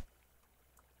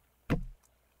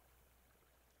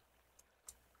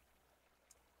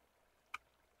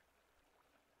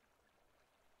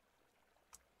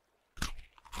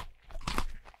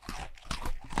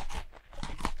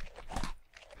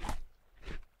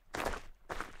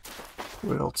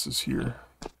 What else is here?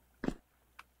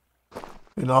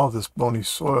 In all this bony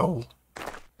soil,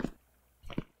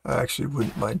 I actually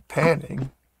wouldn't mind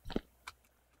panning.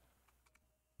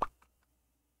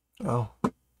 Oh,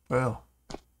 well.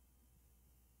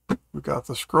 We got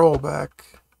the scroll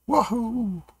back.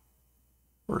 Wahoo!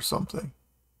 Or something.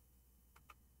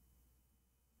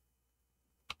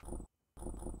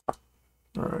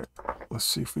 Alright, let's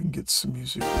see if we can get some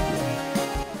music again.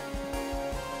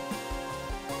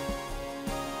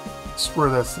 I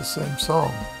swear that's the same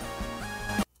song.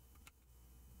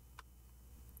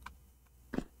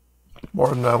 More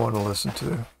than I want to listen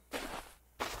to.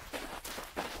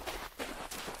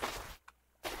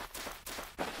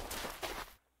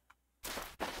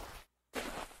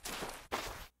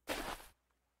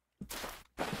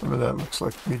 I mean, that looks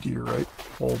like meteorite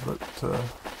hole, but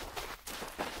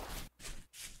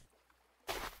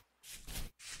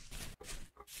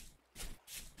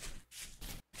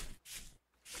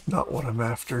not what I'm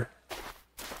after.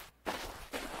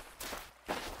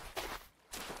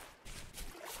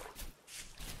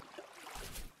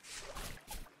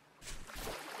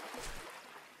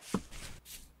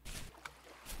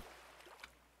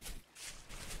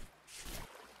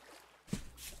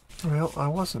 Well, I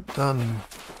wasn't done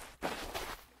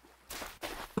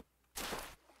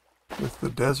with the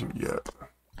desert yet,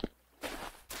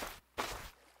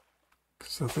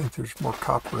 because I think there's more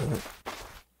copper in it.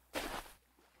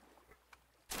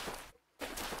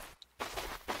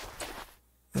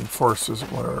 And forest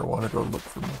isn't where I want to go look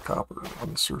for more copper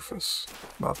on the surface.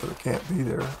 Not that it can't be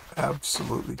there.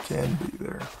 Absolutely can be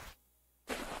there.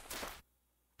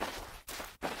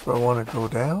 Do I want to go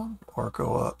down or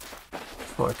go up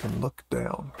so I can look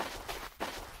down?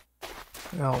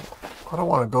 Now, I don't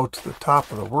want to go to the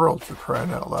top of the world, for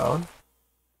crying out loud.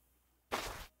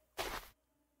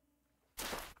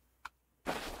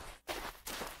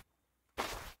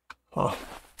 Huh.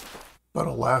 But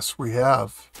alas, we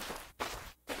have.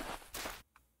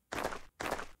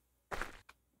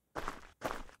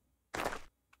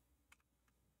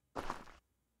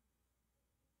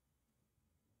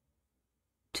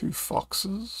 Two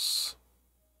foxes.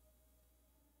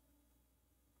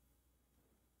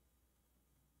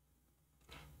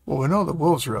 Well, we know the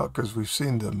wolves are out because we've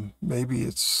seen them. Maybe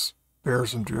it's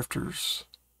bears and drifters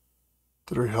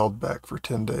that are held back for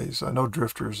 10 days. I know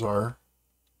drifters are.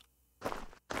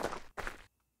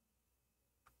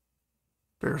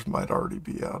 Bears might already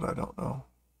be out, I don't know.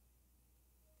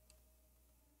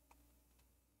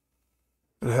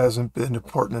 It hasn't been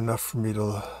important enough for me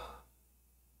to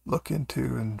look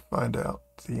into and find out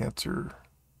the answer.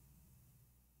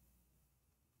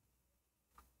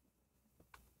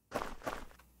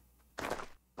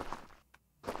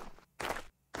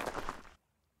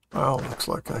 Well, looks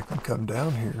like I can come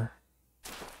down here.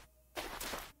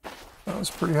 That was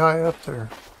pretty high up there.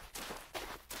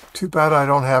 Too bad I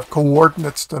don't have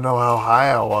coordinates to know how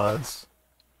high I was.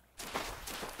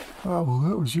 Oh, well,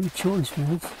 that was your choice,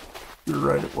 Wolf. You're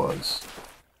right, it was.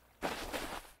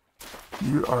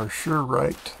 You are sure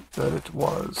right that it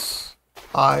was.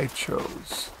 I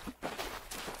chose.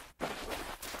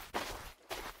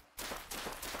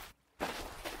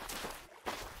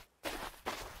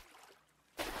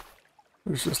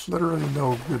 There's just literally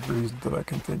no good reason that I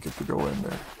can think of to go in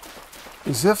there.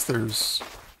 As if there's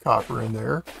copper in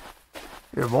there,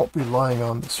 it won't be lying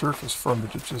on the surface for me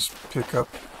to just pick up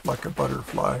like a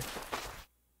butterfly.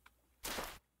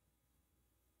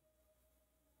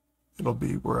 It'll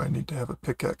be where I need to have a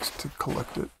pickaxe to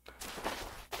collect it.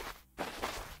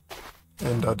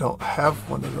 And I don't have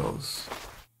one of those.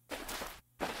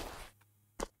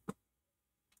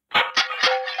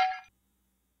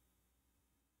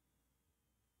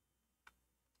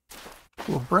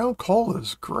 Well, brown coal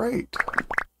is great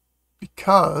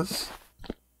because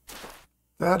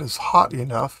that is hot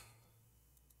enough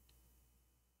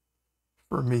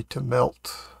for me to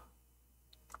melt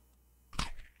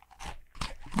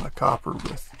my copper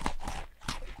with.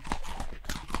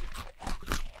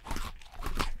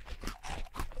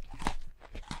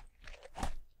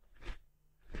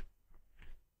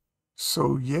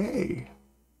 So yay.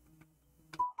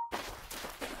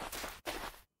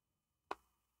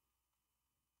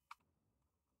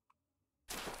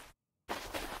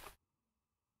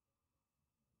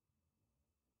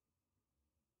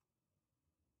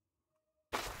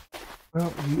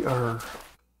 Well, we are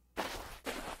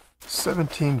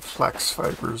 17 flax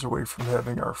fibers away from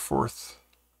having our 4th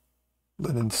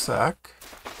linen sack.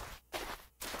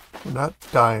 We're not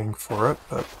dying for it,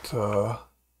 but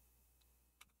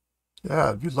yeah,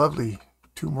 it'd be lovely.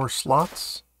 2 more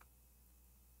slots.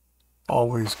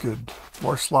 Always good.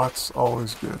 More slots,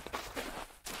 always good.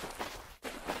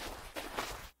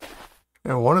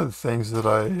 And one of the things that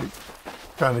I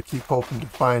kind of keep hoping to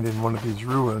find in one of these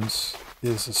ruins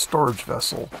is a storage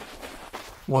vessel.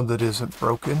 One that isn't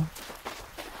broken.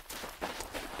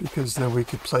 Because then we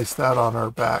could place that on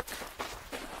our back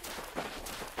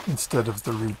instead of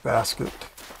the reed basket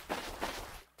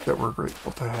that we're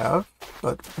grateful to have.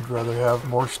 But we'd rather have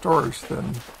more storage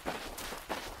than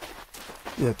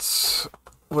it's,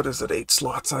 what is it, 8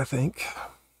 slots, I think.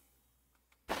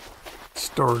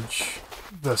 Storage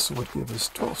vessel would give us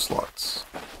 12 slots.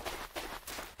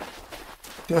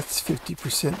 That's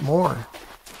 50% more.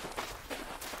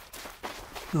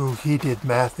 Ooh, he did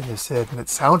math in his head, and it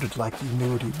sounded like he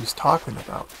knew what he was talking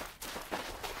about.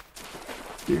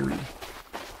 Theory.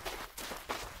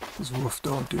 Because Wolf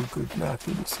don't do good math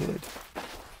in his head.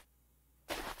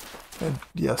 And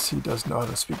yes, he does know how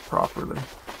to speak properly.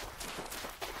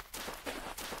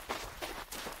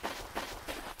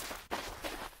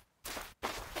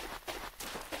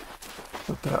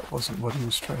 But that wasn't what he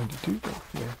was trying to do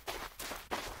back there.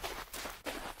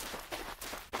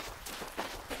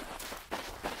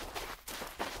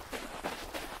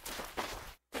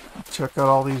 Check out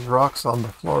all these rocks on the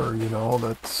floor, you know,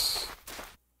 that's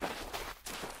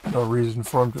no reason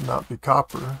for them to not be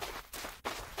copper.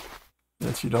 And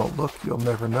if you don't look, you'll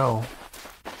never know.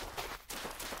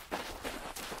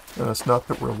 And it's not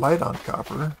that we're light on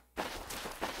copper.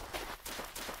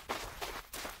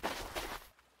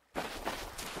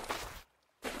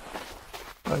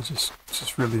 I just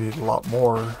really need a lot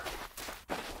more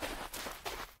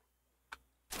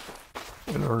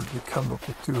in order to come up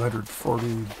with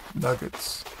 240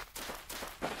 nuggets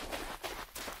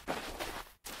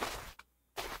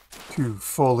to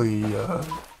fully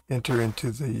enter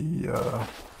into the,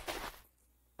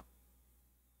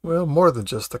 well, more than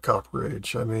just the Copper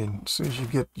Age. I mean, as soon as you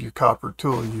get your copper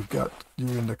tool, you've got you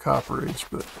in the Copper Age,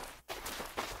 but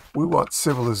we want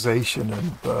civilization,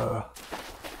 and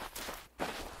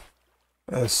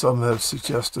as some have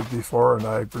suggested before, and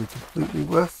I agree completely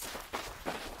with,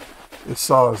 it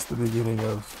saw as the beginning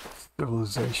of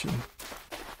civilization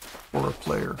for a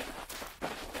player.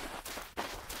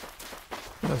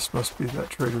 This must be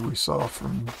that trader we saw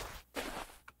from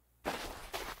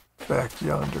back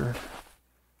yonder.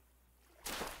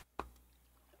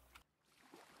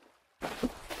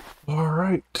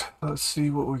 Alright, let's see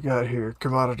what we got here.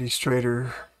 Commodities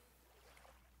trader.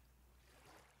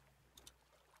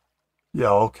 Yeah,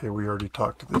 okay, we already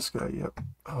talked to this guy, yep.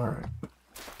 Alright.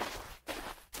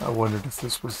 I wondered if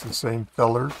this was the same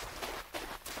feller.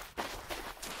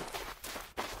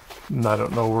 And I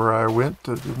don't know where I went.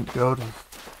 I didn't go to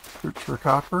search for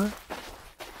copper.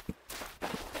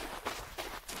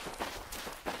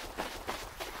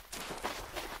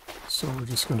 So we're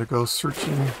just going to go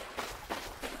searching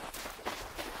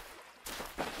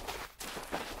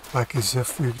like as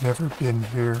if we've never been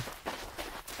here.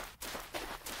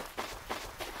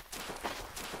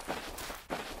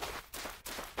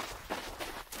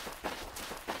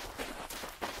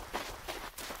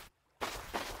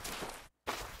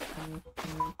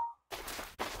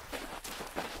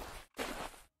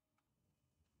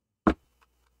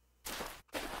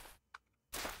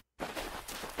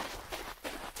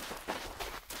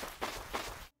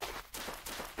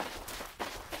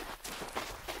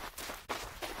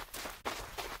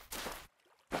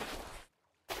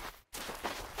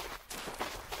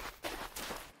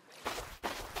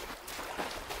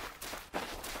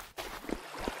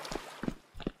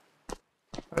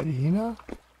 Hyena?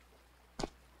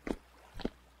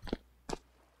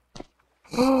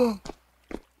 Oh!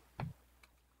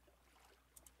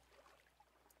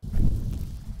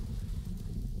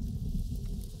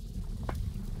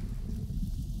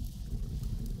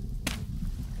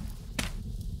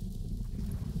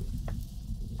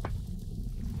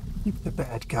 Keep the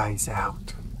bad guys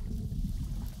out.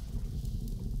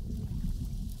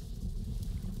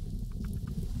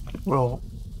 Well,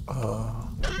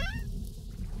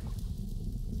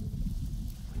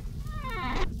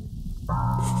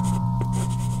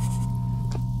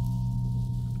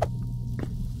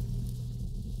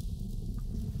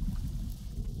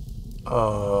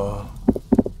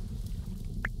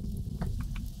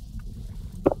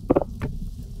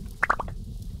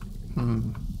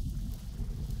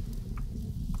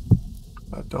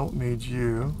 I don't need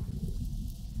you.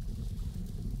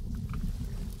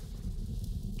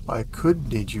 I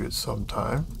could need you at some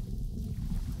time.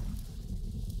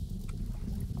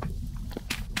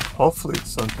 Hopefully at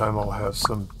some time I'll have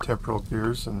some temporal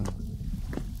gears and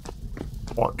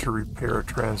want to repair a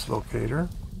translocator.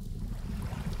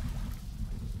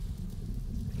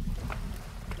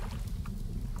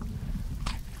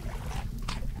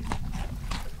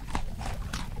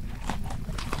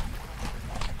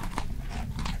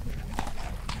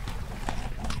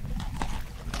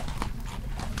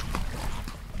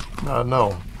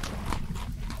 No.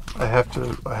 I have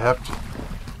to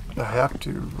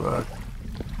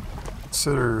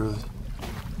consider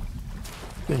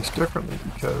things differently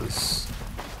because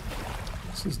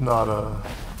this is not a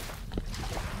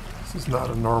this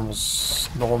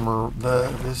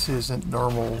isn't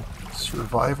normal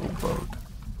survival mode.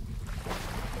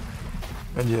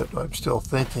 And yet I'm still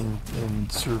thinking in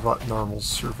normal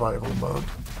survival mode.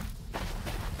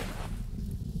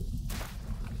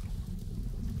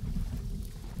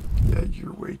 Yeah,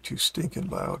 you're way too stinking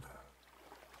loud.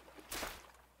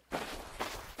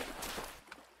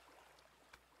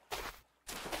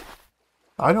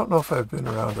 I don't know if I've been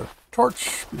around a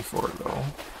torch before, though.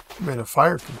 I mean, a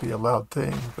fire can be a loud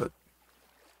thing, but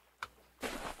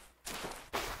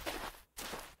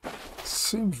it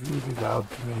seems really loud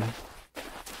to me.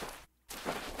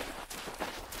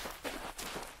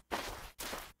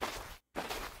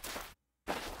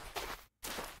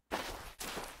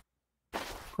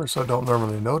 Of course, I don't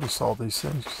normally notice all these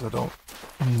things because I don't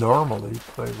normally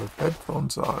play with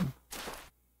headphones on.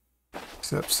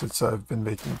 Except since I've been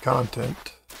making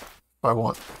content, if I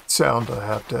want sound, I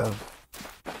have to have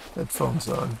headphones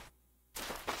on.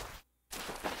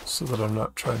 So that I'm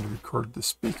not trying to record the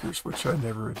speakers, which I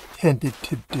never intended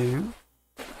to do.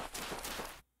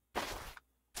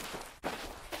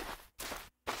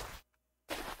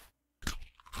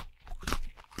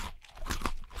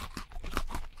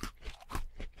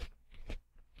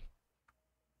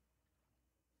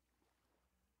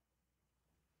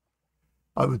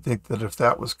 I would think that if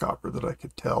that was copper that I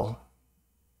could tell.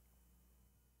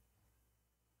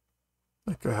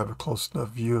 Like I have a close enough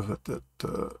view of it that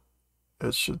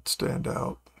it should stand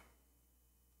out.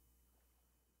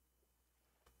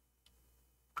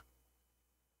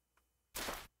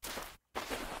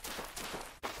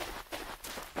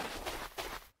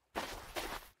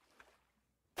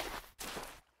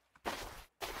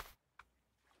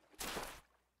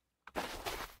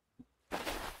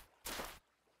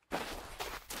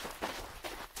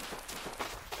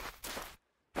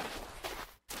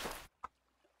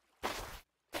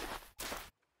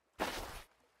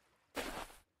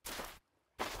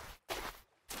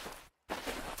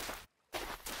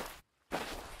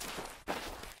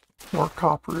 More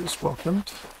copper is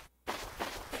welcomed.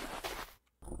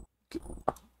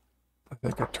 I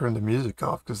think I turned the music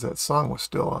off because that song was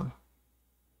still on.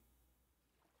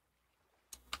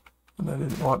 And I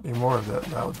didn't want any more of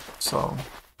that loud song.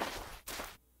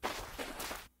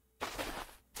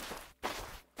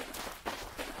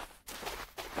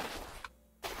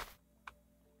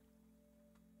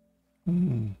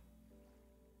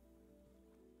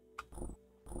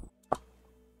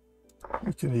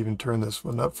 We can even turn this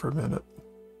one up for a minute.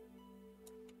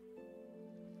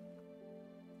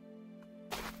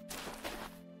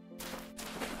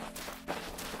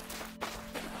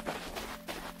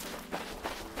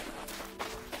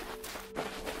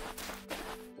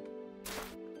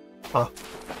 Huh.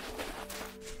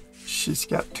 She's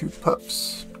got 2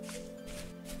 pups.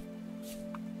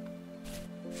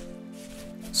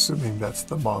 Assuming that's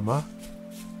the mama.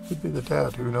 Could be the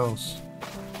dad, who knows?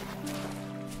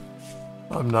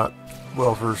 I'm not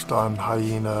well versed on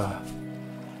hyena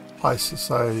high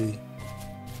society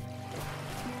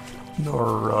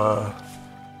nor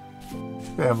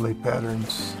family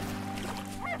patterns.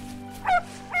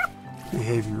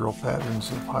 behavioral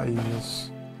patterns of hyenas.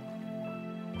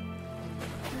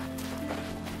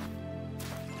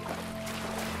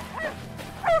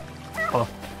 Huh.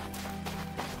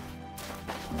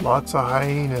 Lots of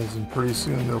hyenas, and pretty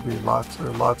soon there'll be lots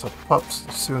of pups.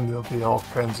 Soon there'll be all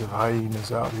kinds of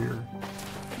hyenas out here.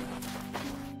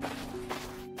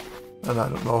 And I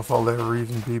don't know if I'll ever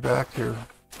even be back here.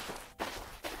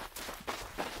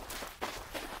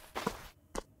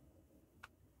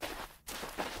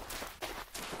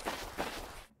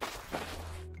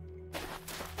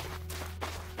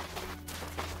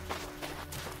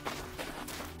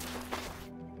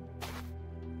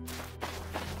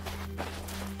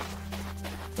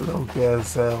 Little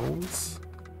gazelles.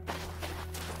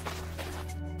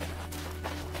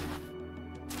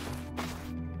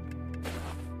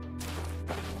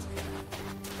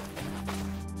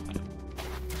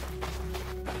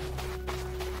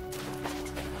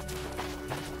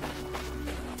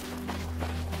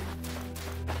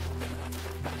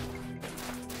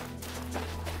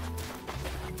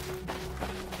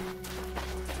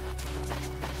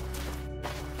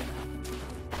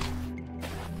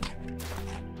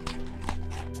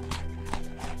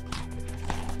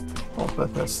 I'll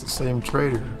bet that's the same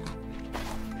trader.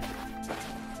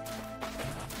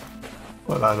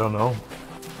 But I don't know.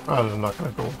 I'm not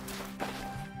gonna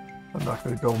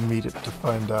go meet it to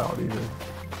find out either.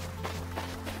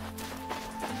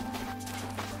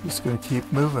 Just gonna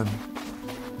keep moving.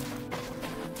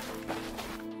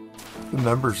 The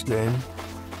numbers game.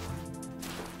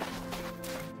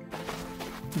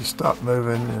 You stop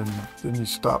moving and then you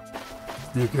stop.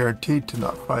 You're guaranteed to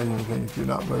not find anything if you're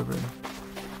not moving.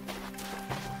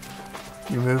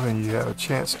 You move and you have a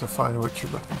chance to find what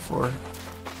you're looking for.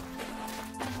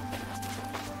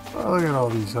 Oh, look at all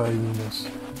these hyenas.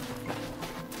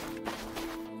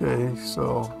 Okay,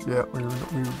 so yeah, we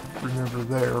remember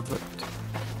there, but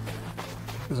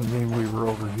doesn't mean we were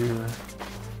over here.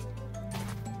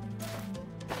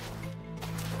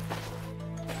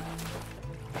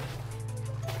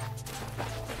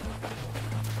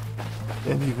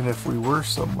 And even if we were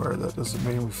somewhere, that doesn't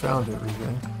mean we found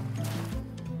everything.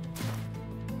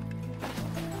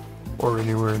 Or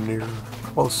anywhere near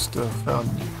close to found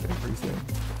everything.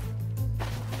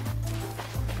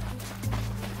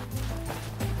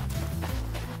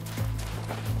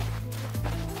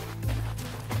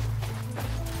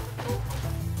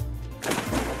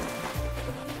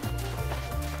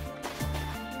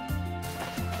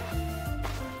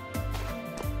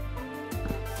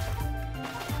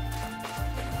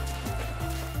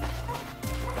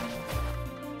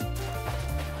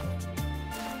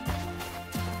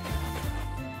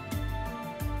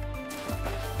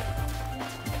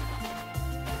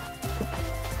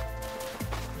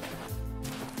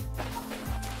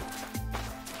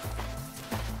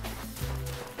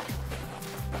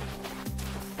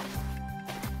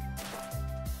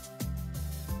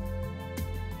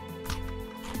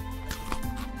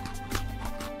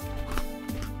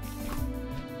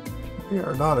 We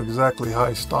are not exactly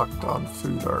high stocked on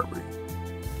food, are we?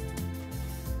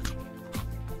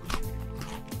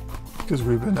 Because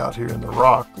we've been out here in the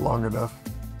rock long enough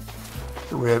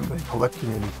that we haven't been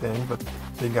collecting anything, but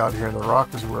being out here in the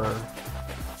rock is where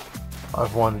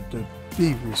I've wanted to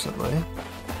be recently.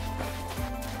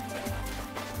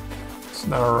 It's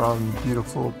now around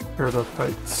beautiful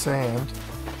peridotite sand,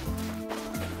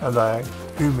 and I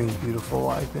do mean beautiful.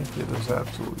 I think it is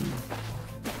absolutely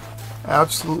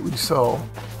so.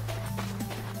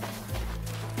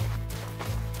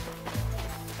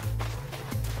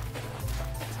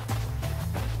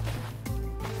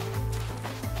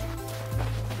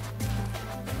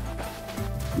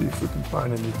 See if we can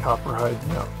find any copper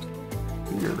hiding out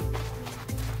here.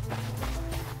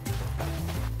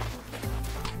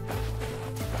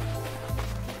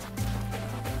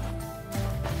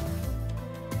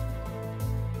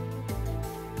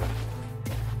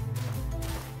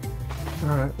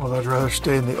 Alright, well, I'd rather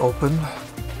stay in the open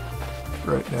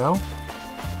right now,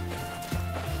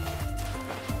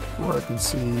 where I can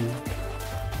see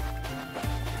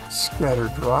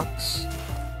scattered rocks,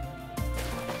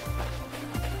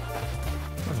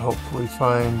 and hopefully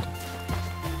find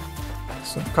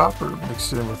some copper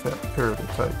mixed in with that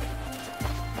peridotite.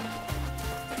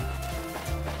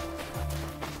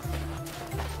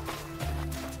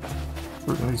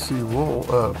 We're going to see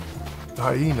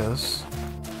hyenas.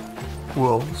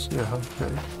 Wolves, yeah,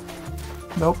 okay.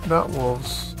 Nope, not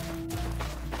wolves.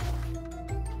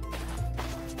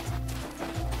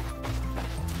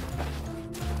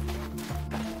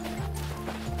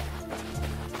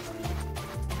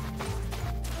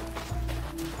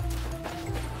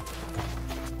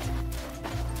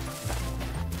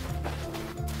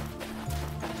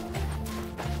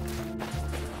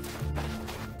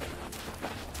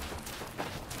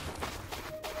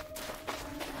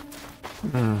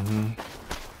 Mm-hmm.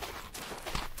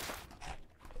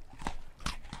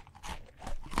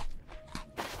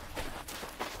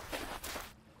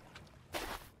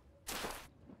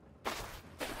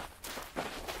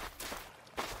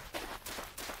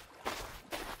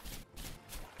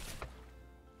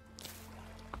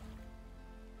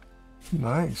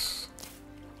 Nice.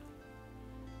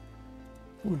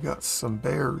 We got some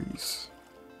berries.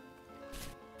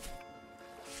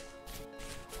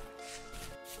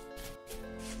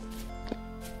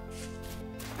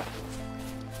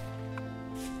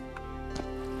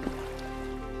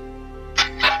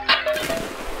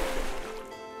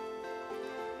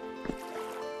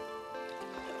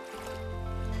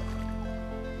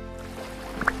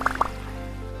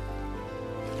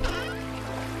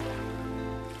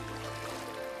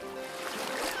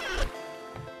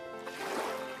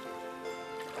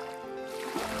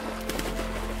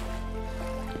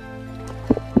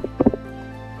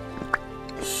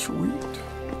 Sweet.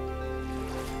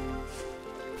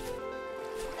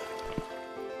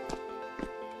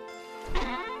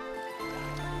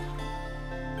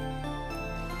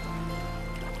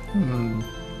 Hmm.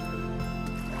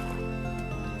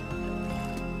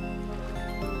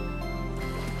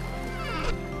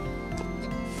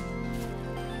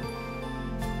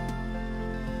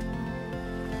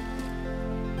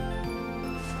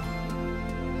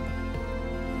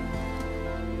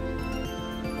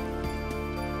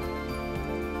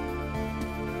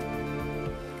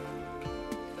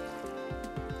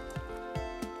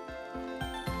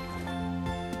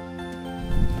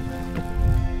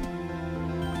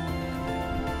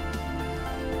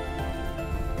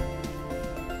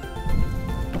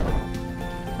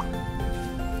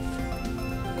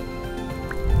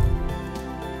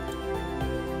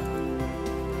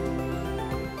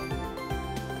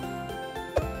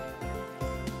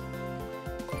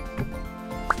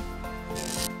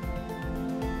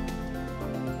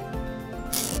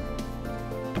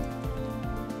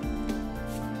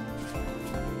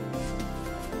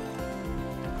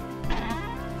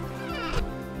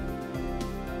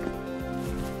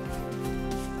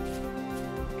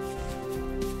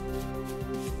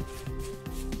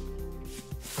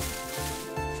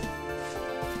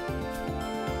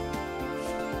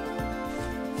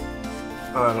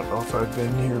 I don't know if I've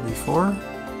been here before.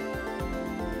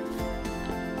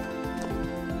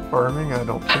 Farming, I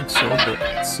don't think so, but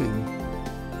let's see.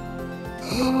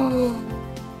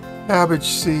 Cabbage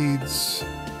seeds.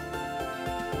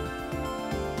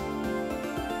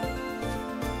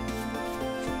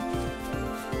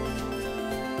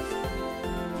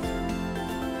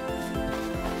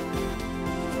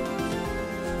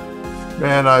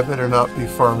 Man, I better not be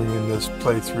farming in this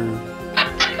playthrough,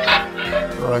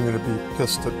 or I'm going to be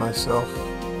pissed at myself.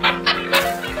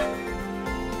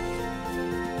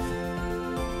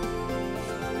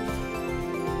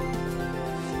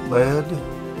 Lead.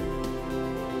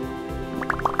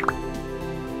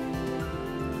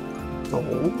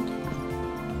 Gold.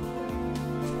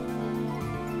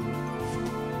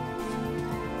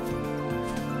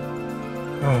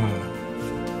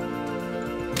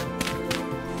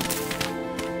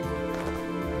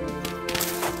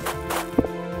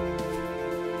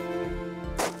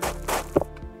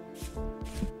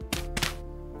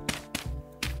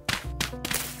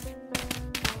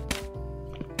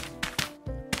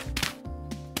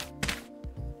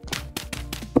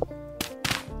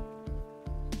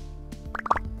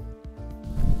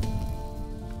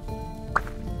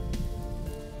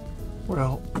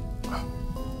 Well,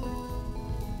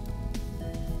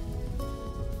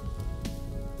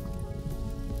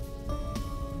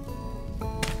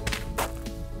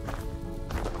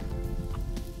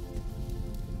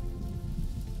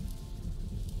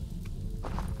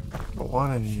 don't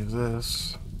want any of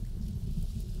this.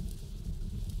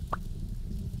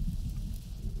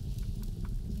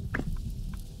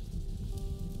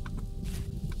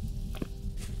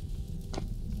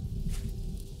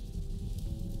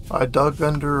 I dug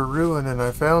under a ruin and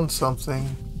I found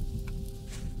something.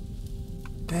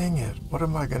 Dang it, what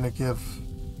am I going to give?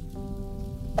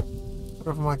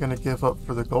 What am I going to give up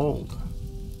for the gold?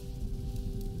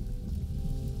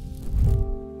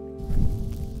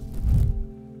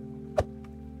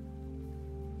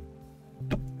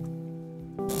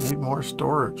 Need more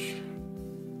storage.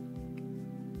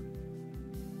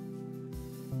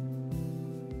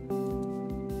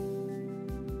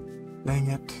 Dang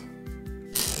it.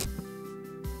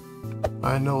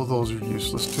 I know those are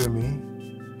useless to me.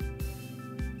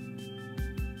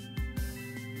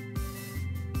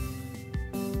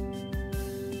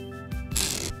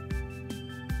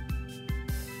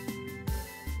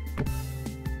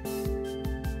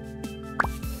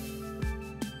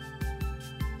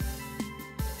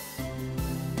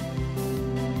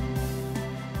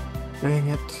 Dang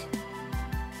it.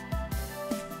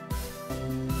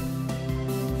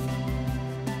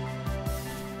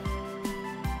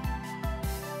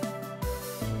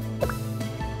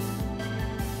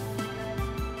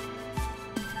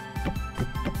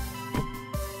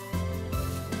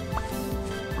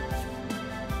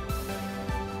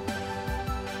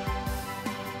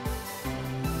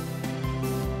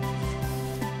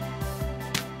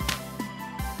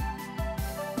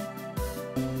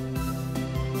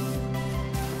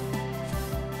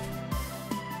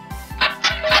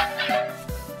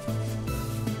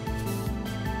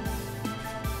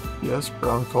 Yes,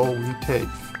 brown coal we take.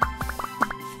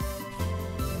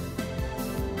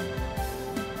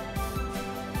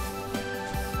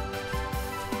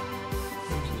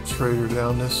 There's a trader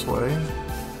down this way.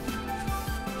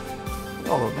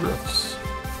 All the rifts.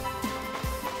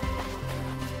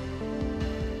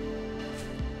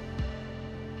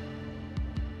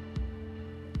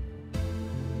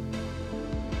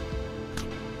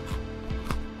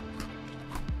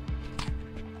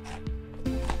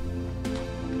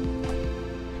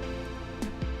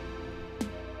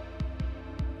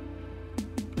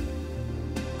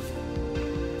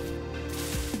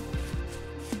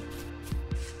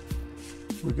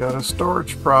 We got a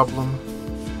storage problem.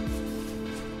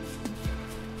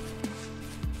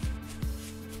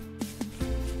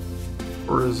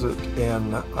 Or is it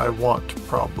an I want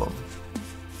problem?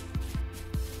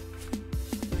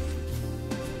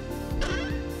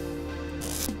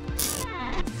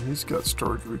 He's got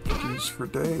storage we could use for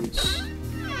days.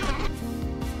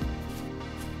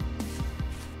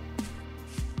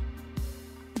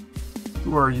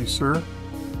 Who are you, sir?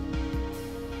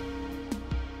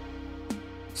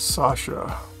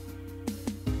 Sasha.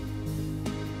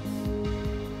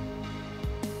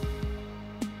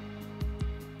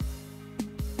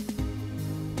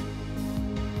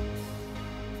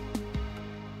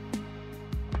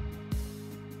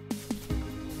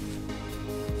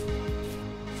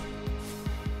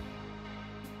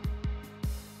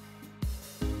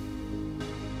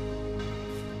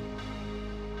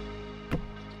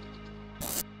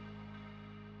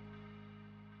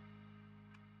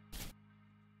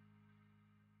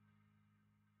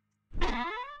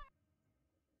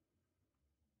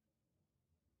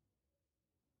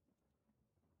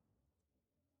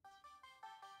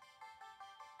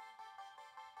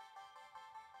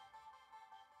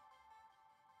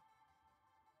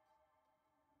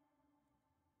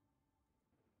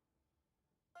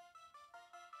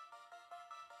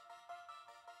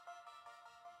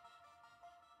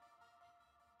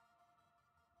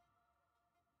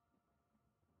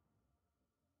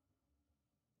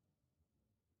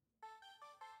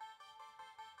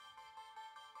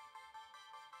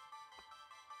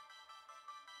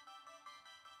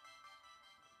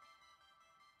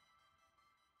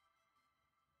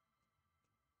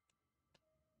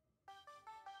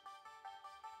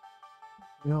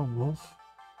 Yeah, Wolf.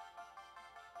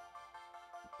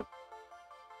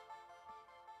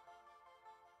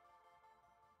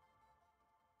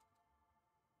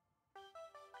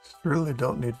 Really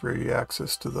don't need very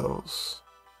access to those.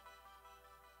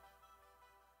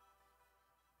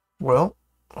 Well,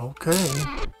 okay.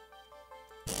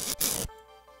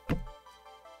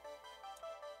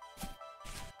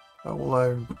 How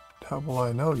will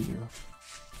I know you?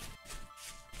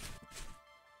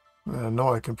 I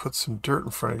know I can put some dirt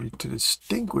in front of you to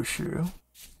distinguish you.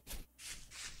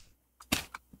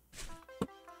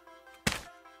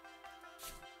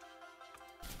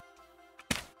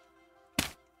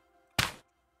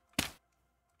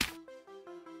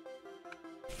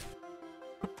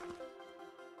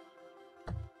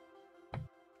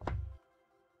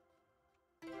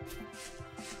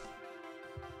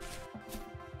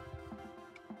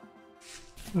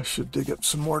 I should dig up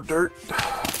some more dirt.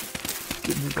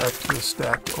 Get me back to the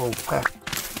stacked old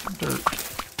packed dirt.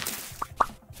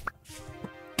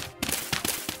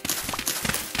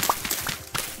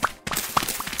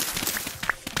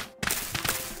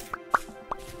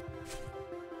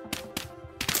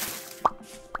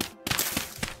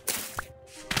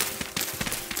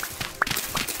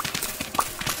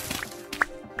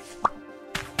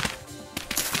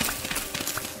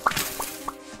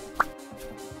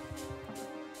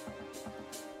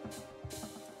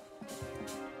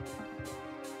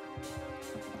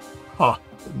 Huh,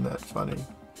 isn't that funny?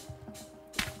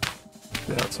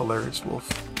 Yeah, it's hilarious, Wolf.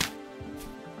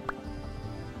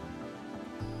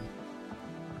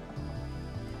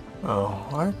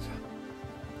 Oh,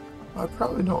 I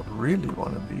probably don't really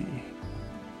want to be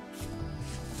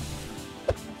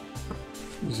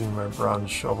using my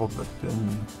bronze shovel, but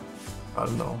then, I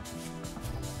don't know.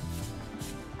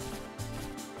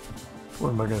 What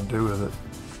am I going to do with it?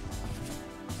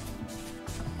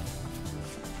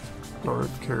 Or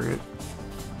carry it?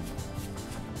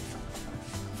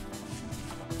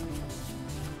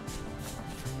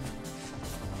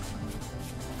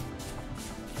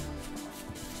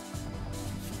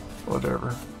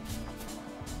 Whatever.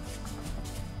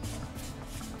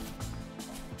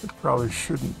 It probably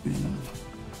shouldn't be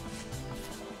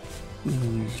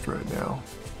being used right now.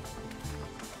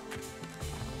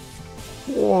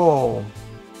 Whoa!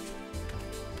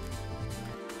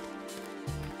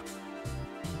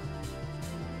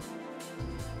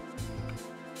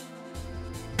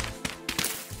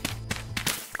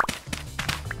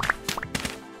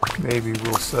 Maybe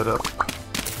we'll set up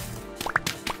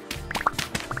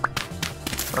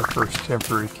our first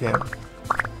temporary camp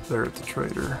there at the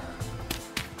trader.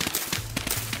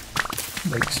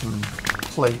 Make some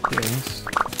playthings.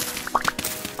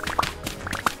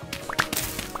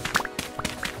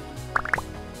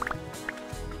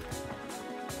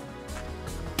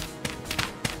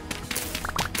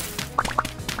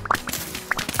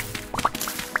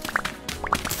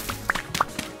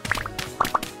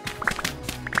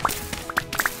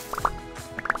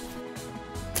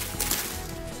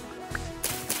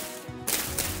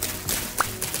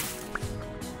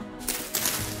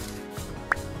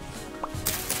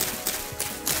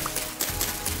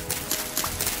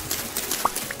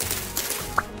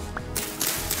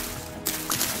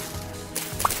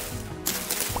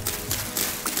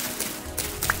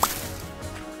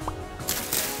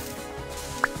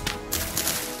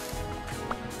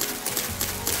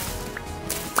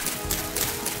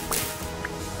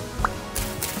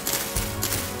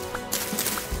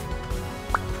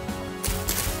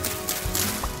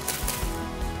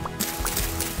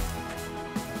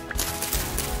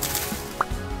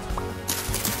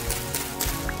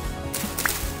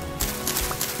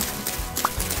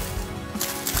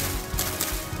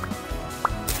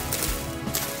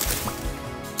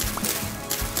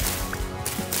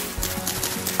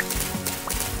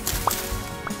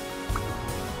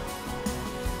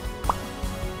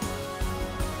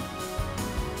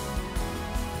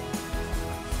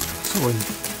 So we're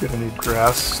going to need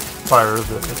grass to fire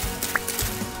the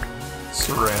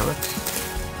ceramics,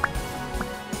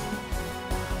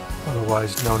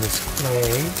 otherwise known as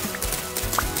clay.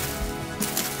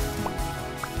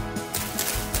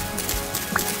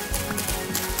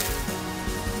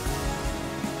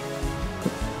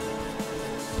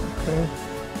 Okay.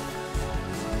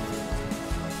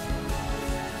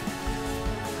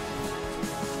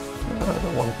 I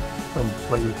don't want to come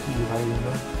play with you hiding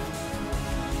there.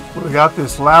 We got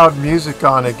this loud music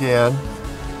on again.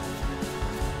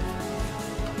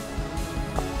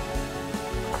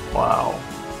 Wow.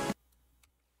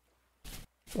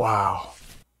 Wow.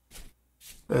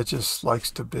 It just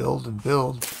likes to build and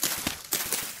build.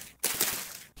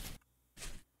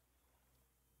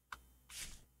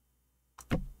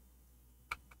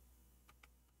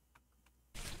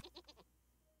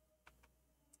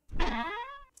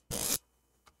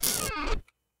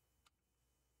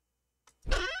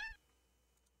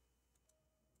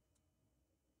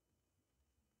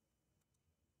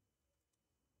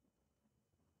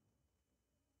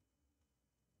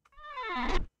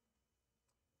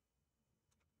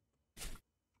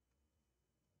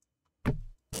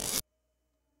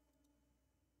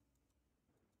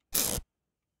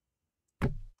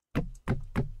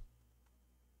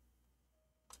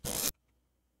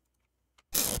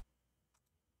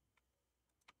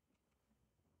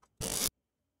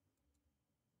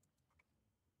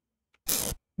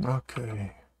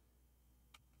 Okay.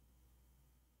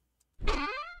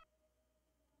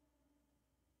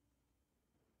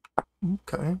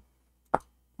 Okay.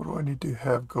 What do I need to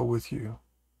have go with you?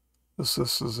 This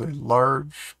is a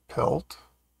large pelt.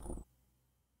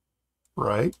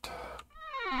 Right.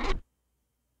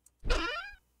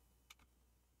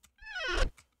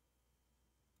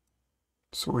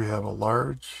 So we have a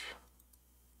large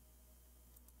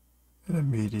and a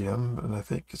medium, and I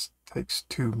think it takes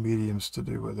two mediums to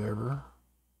do whatever.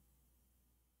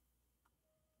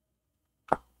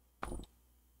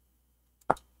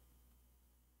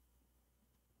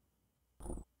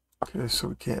 Okay, so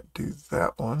we can't do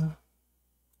that one.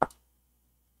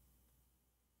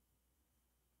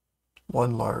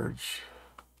 One large.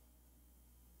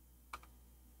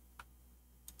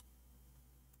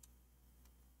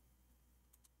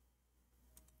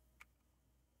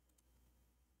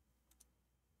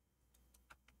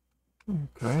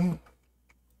 Okay.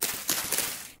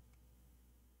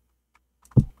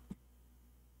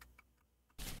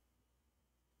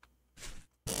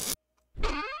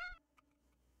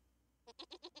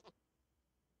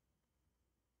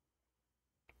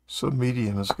 So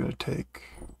medium is going to take.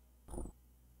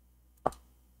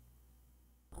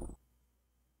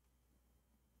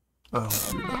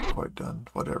 Oh, you're not quite done.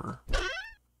 Whatever.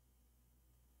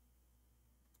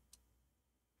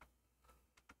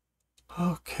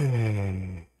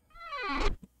 Okay.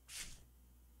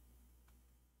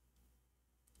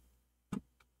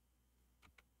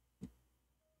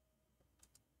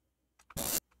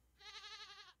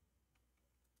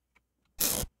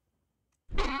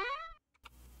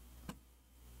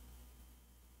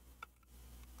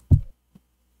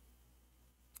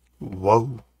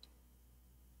 Whoa.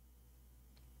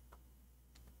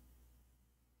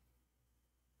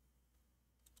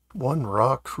 One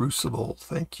raw crucible,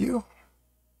 thank you.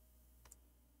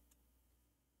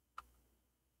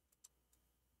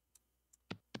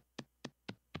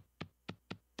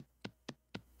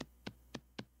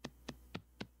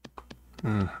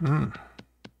 Mm-hmm.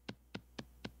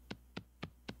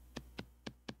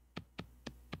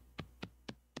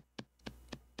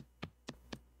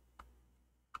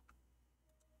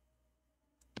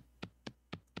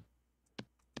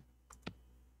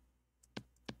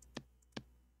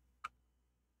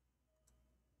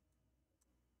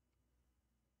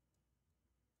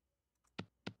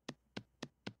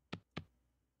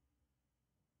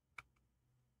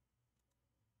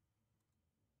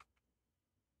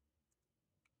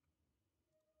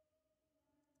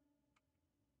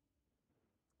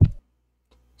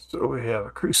 So we have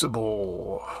a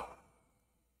crucible.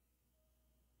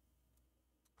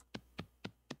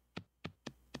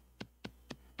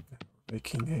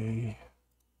 Making a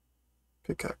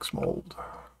pickaxe mold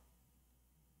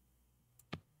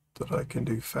that I can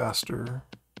do faster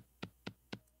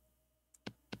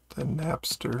than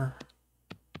Napster.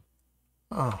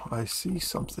 Oh, I see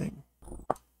something.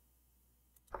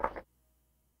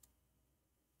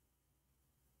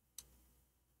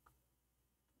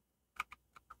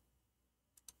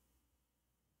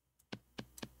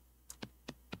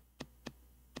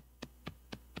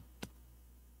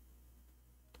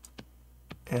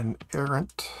 An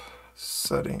errant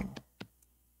setting.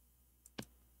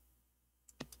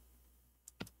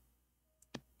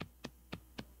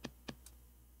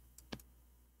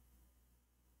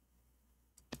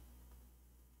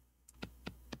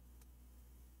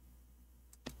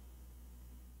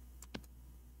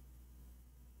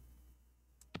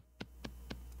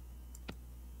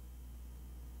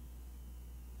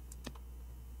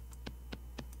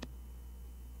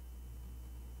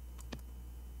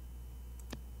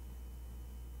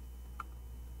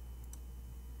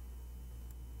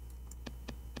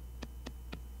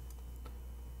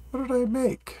 What did I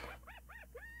make?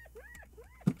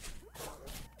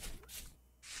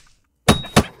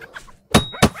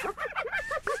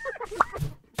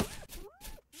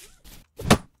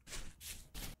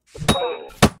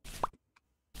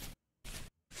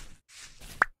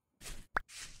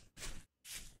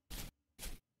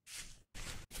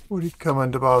 What are you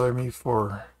coming to bother me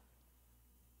for?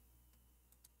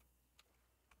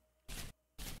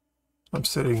 I'm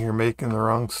sitting here making the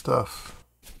wrong stuff.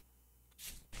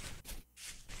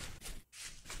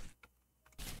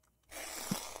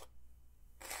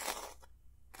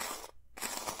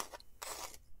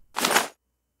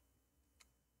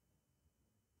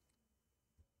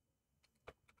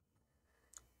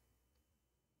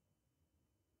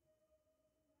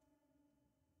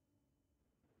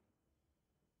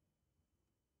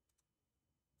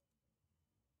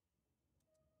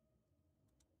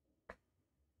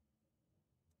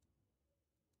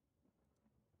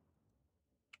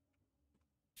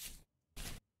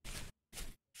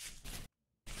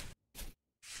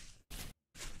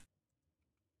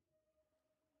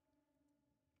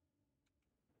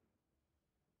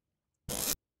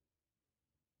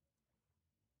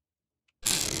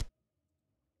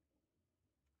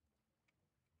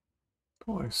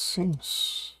 Boy, it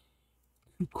seems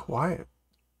too quiet.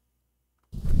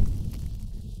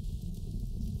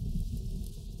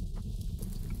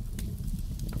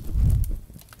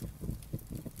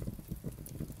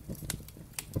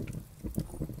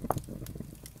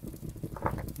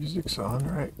 Music's on,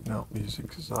 right? No,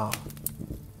 music is off.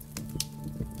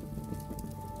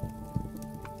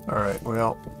 Alright,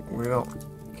 well, we don't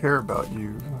care about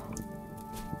you,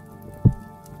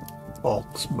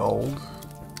 False Mold.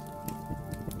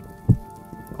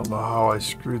 I don't know how I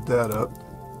screwed that up.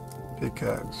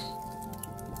 Pickaxe.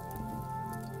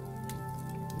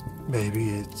 Maybe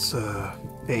it's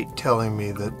fate telling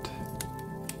me that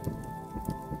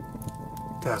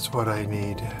that's what I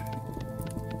need.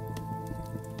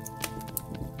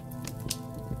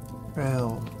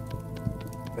 Well,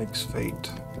 thanks,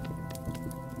 fate.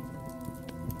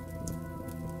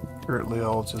 apparently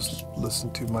I'll just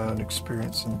listen to my own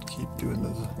experience and keep doing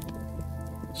the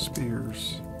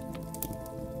spears.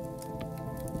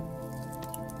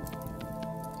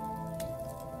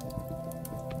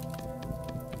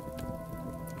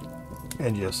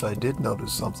 And yes, I did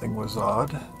notice something was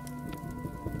odd.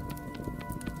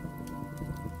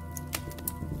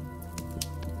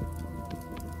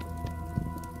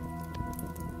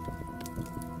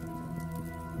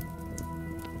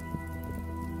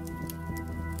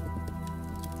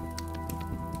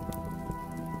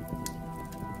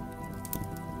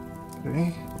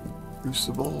 Okay,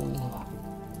 crucible.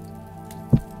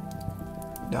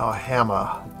 Now a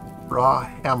hammer, raw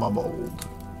hammer mold.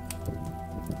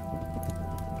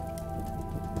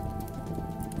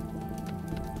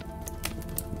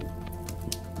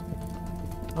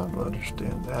 I don't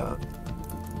understand that.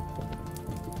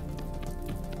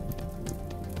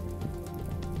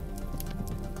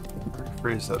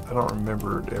 Rephrase that. I don't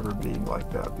remember it ever being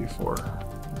like that before.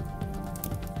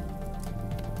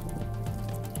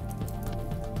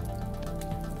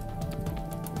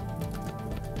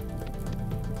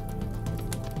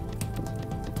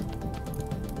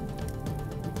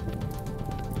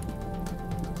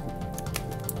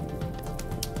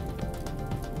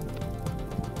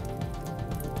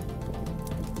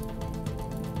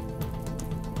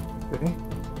 Okay.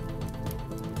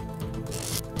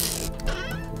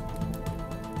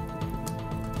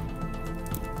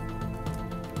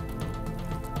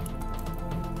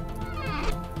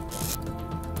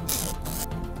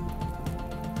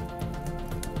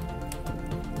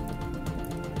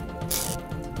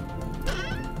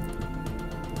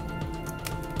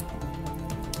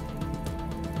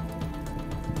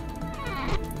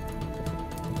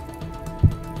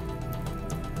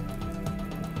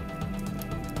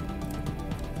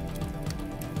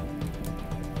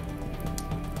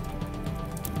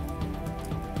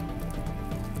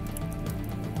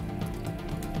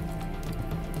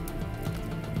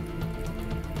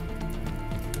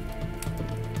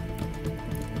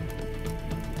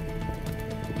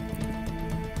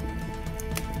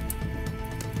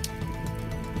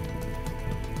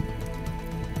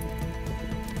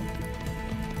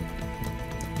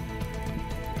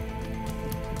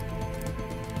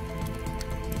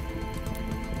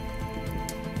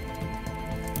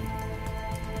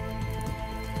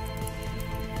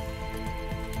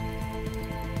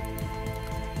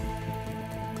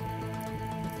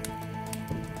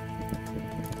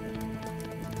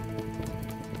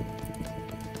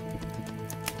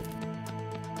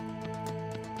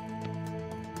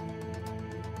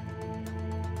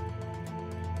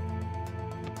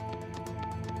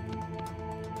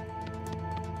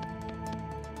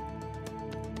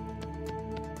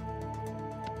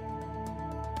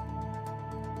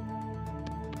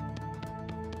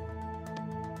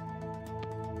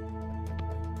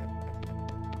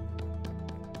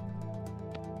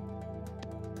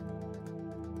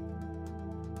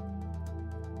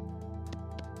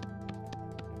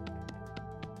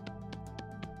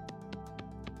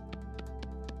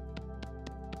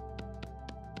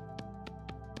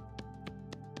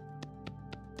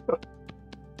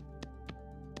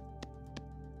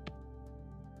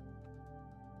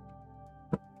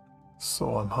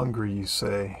 So I'm hungry, you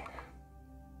say.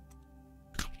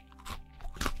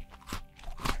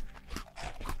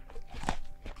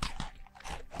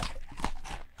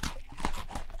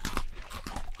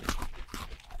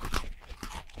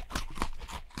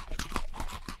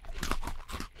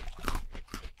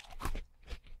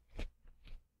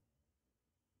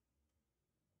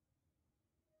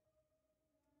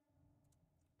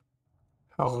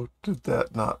 How did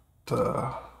that not,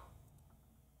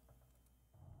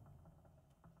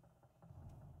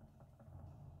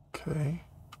 okay.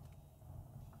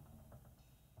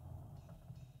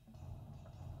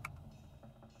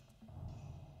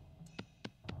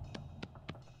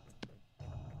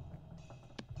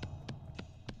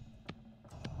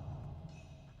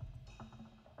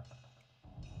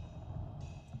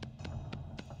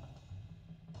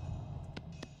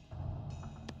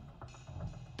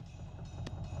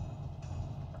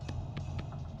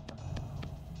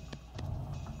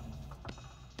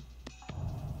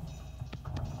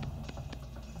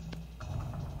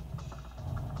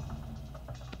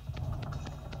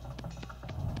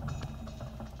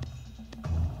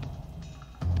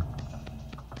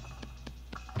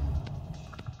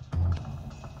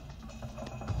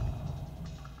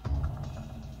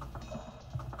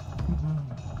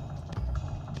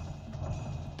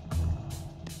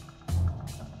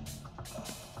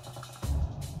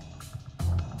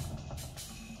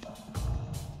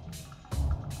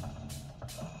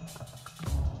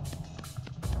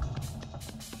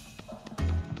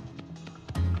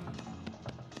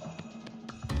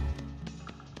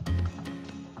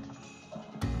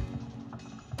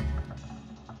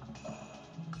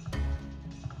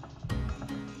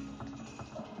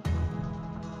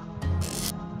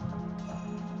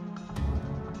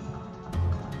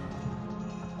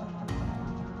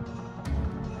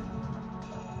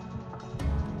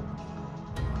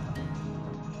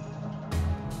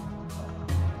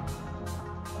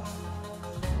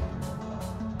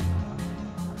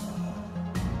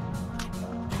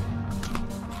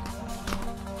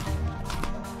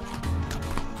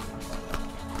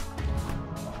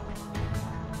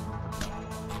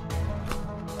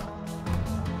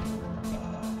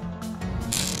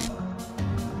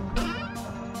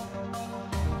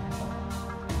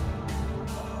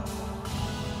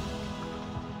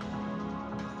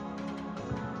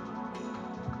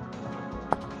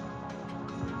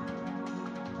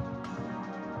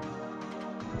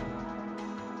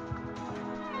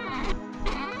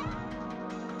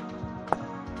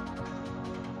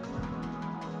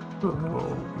 So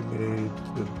we made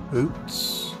the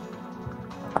boots.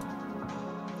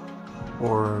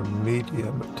 For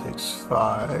medium, it takes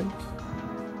 5.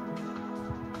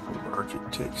 For large,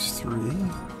 it takes 3.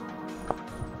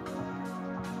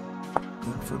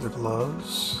 And for the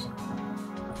gloves,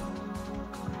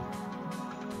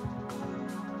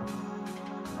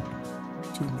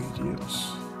 two mediums.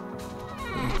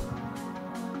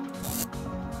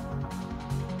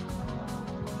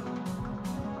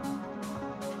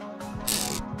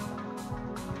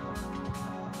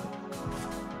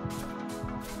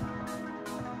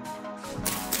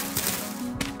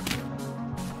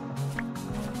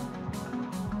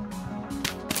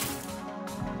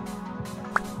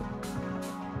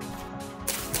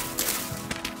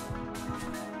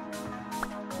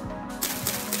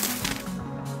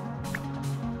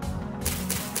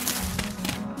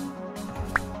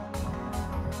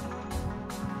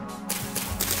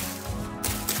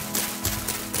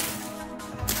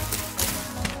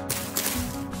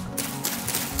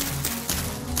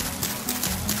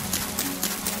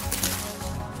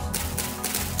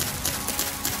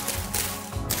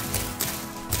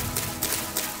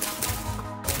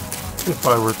 If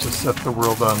I were to set the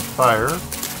world on fire,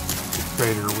 the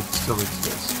crater would still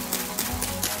exist.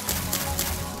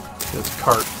 This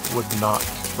cart would not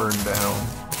burn down.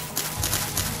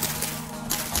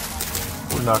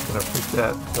 We're not going to put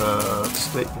that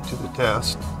statement to the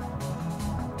test.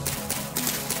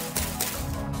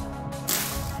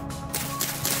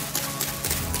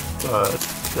 But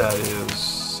that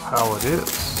is how it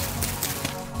is.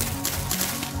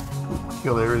 We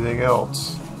kill everything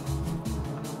else.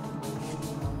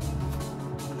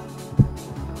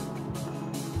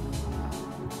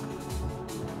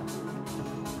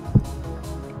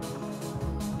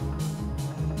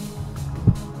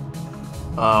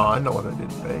 Oh, I know what I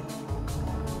didn't make.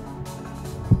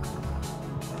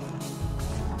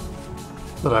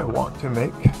 That I want to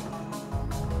make.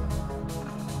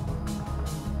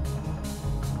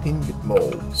 Ingot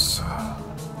molds.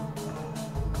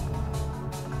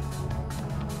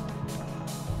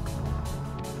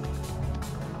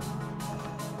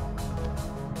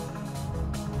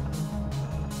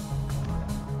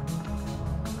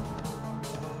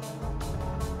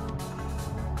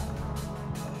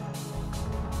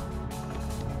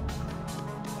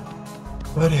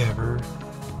 Whatever.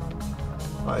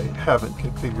 I haven't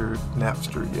configured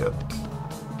Napster yet.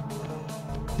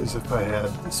 Because if I had,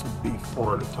 this would be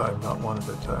 4 at a time, not 1 at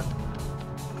a time.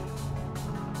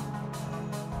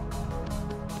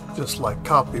 Just like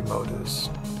copy mode is.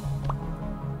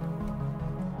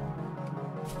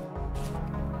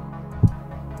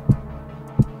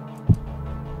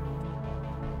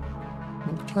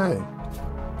 Okay.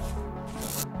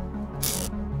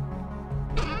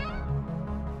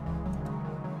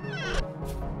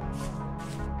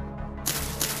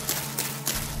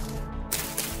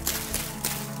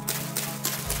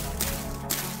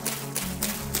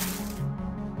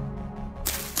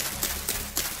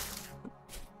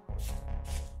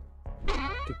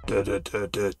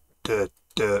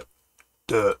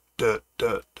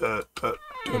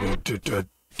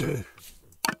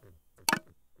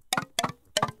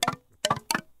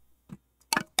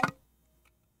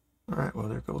 Alright, well,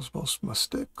 there goes most of my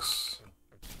sticks.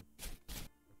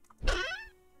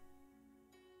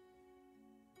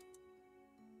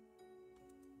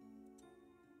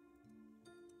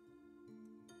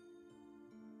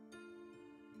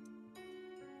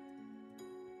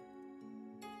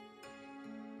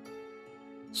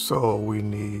 So we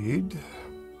need,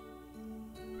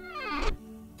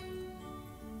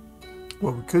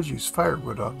 well, we could use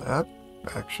firewood on that,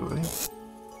 actually.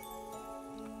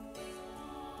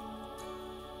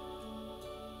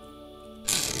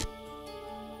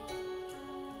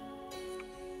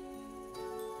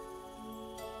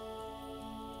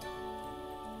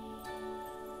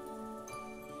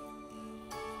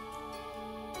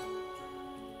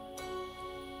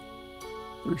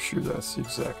 Pretty sure that's the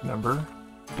exact number.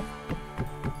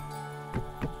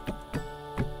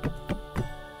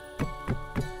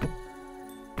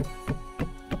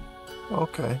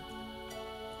 Okay.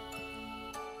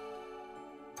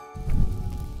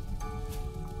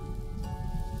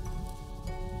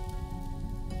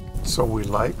 So we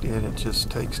light it, it just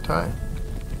takes time.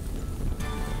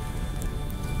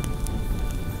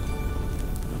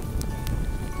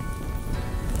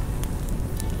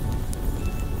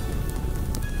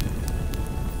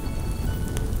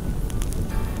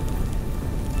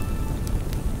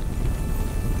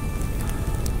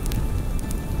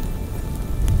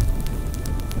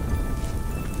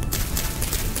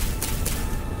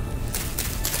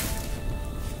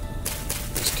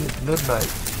 did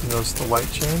midnight. You notice the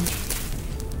light change?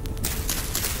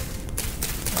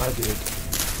 I did.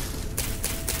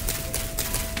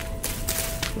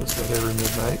 Does that every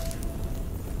midnight.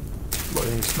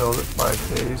 Letting us know that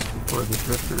 5 days before the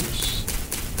drifters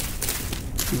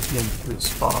begin to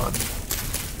spawn.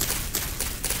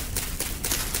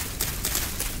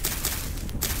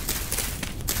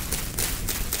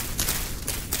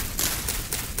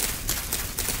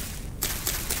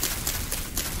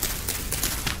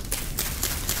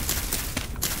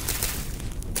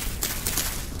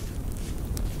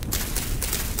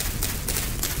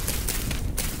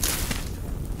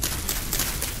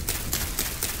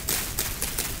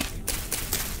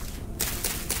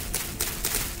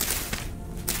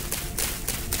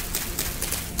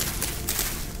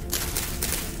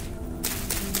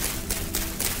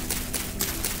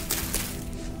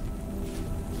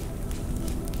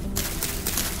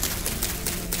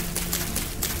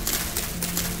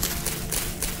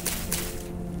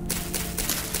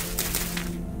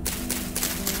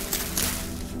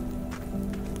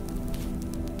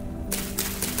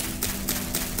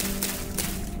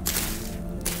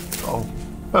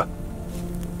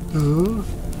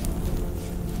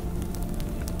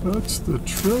 That's the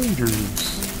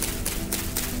traders.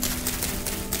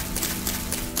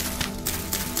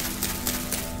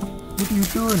 What are you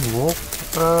doing, Wolf?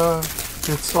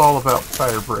 It's all about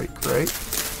fire break, right?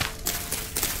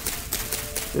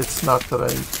 It's not that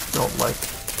I don't like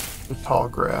the tall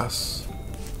grass.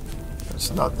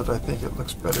 It's not that I think it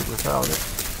looks better without it.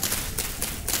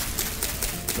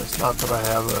 It's not that I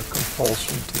have a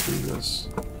compulsion to do this.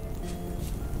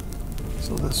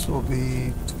 So this will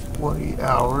be 20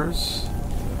 hours,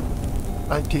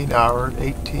 19 hours,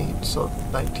 18, so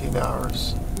 19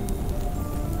 hours.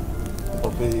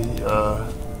 It'll be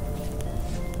a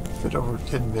bit over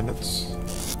 10 minutes.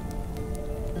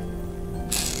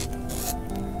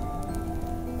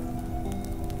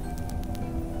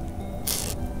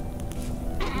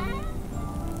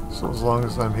 So as long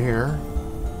as I'm here.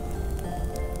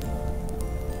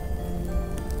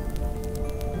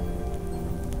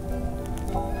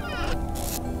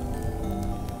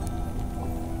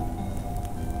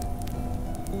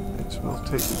 We'll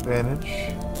take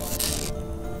advantage.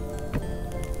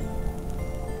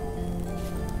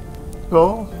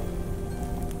 So,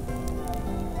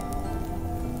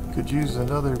 could use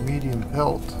another medium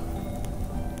pelt.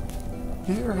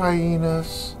 Here,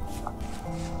 hyenas.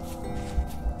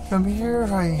 Come here,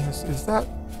 hyenas. Is that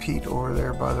peat over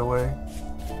there, by the way?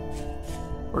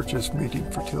 Or just medium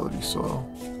fertility soil?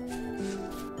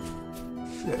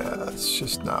 Yeah, it's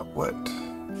just not wet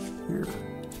here.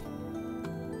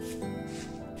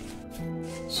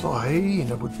 So a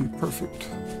hyena would be perfect.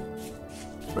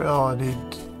 Well, I need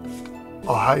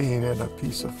a hyena and a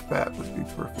piece of fat would be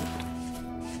perfect.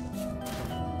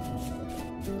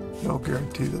 No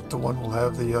guarantee that the one will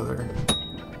have the other.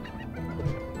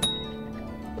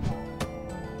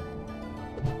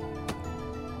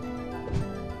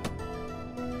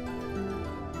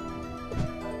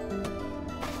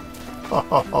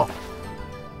 Oh.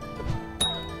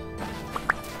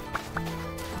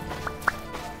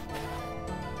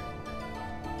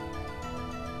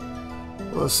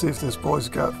 Let's see if this boy's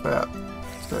got fat.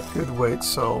 He's got good weight,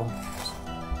 so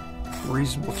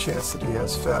reasonable chance that he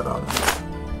has fat on him.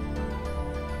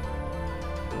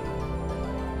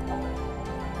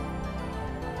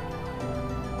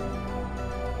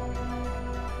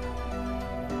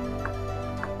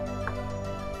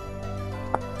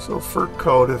 So fur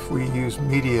coat, if we use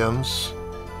mediums,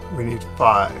 we need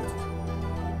 5.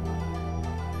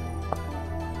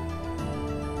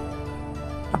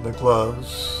 And the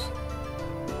gloves.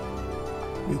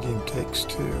 Medium takes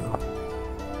 2.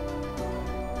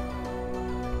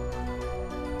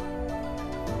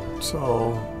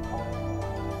 So,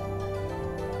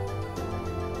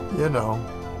 you know.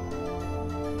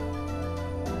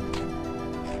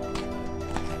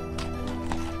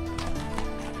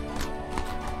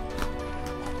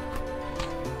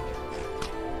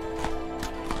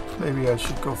 Maybe I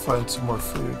should go find some more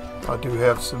food. I do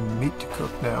have some meat to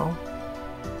cook now.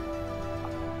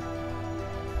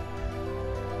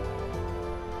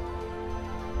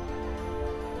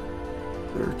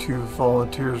 There are 2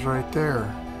 volunteers right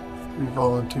there. 3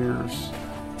 volunteers.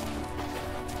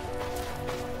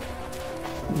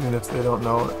 Even if they don't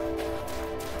know it.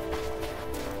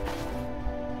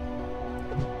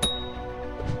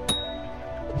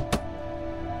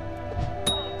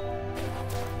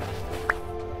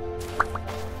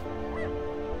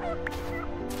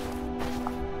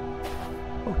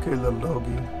 Okay, little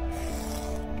doggy.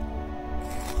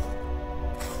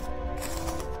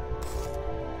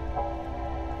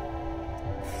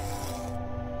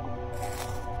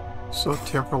 So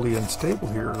temporarily unstable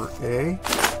here, eh?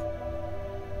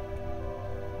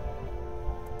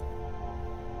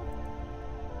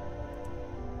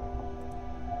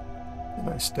 Can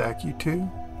I stack you two?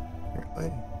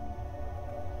 Apparently.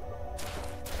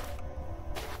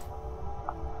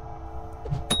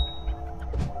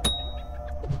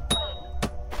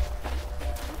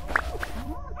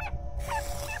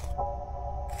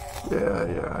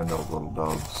 Yeah, I know little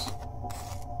dogs.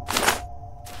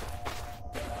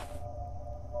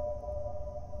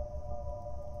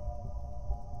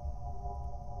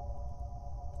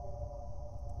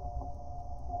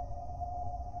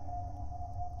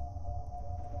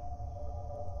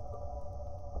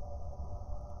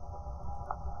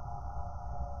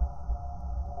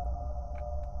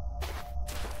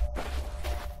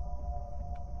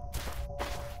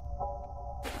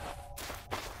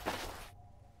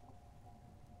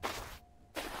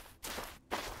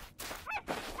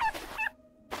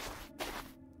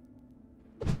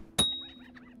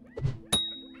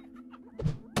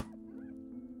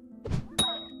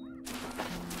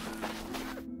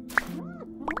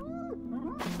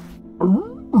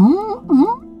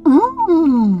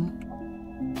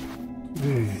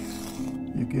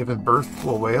 Jeez. You giving birth to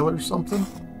a whale or something?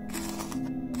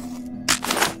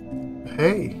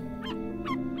 Hey.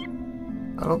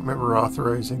 I don't remember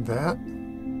authorizing that.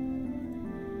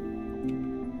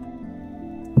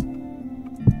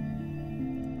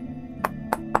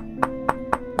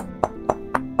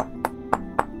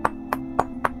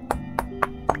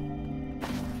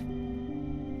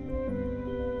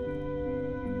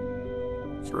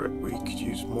 That's right, we could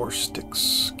use more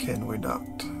sticks, can we not?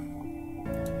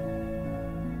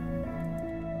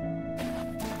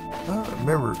 I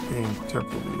remember it being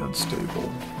temporarily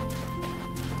unstable.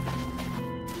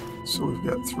 So we've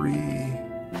got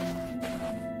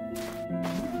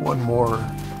one more,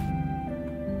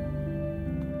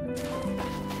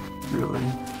 really.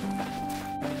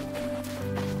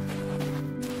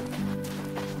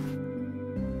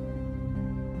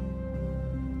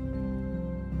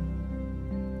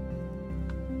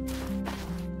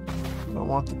 I don't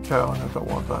want the cow and I don't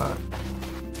want that.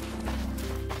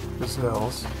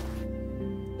 Gazelles.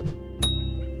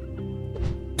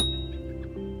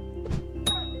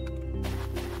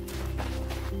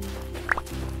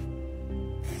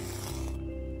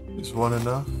 Is one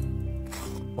enough?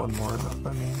 One more enough,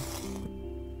 I mean.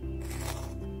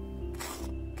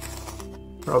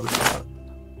 Probably not.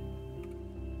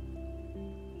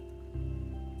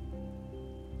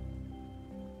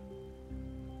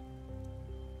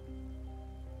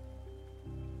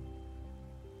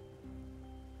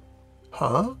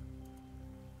 Huh?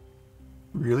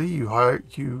 Really? You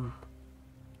hired you?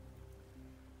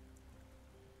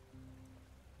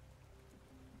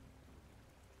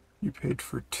 You paid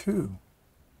for two.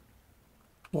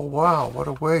 Well, wow, what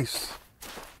a waste.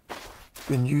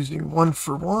 Been using one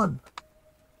for one.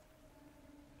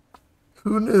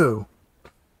 Who knew?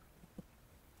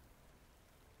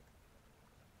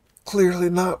 Clearly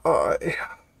not I.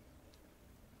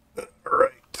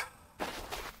 Alright.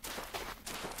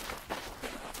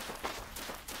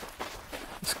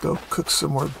 Let's go cook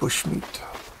some more bushmeat.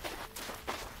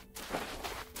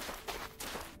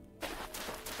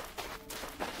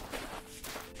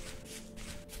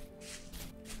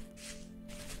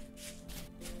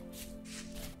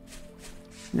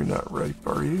 You're not ripe,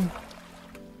 are you?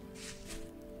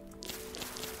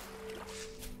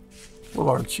 Well,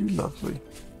 aren't you lovely?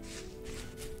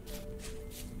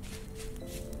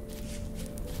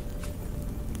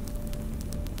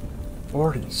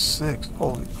 $46,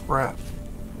 holy crap.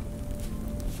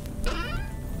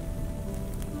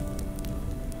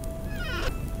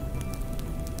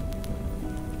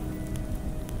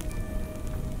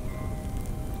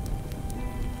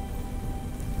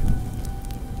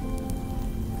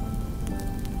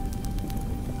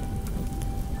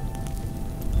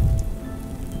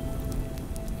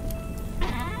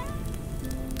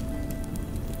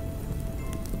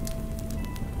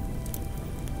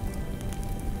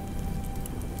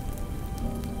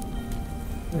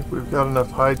 I think we've got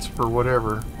enough hides for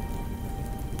whatever.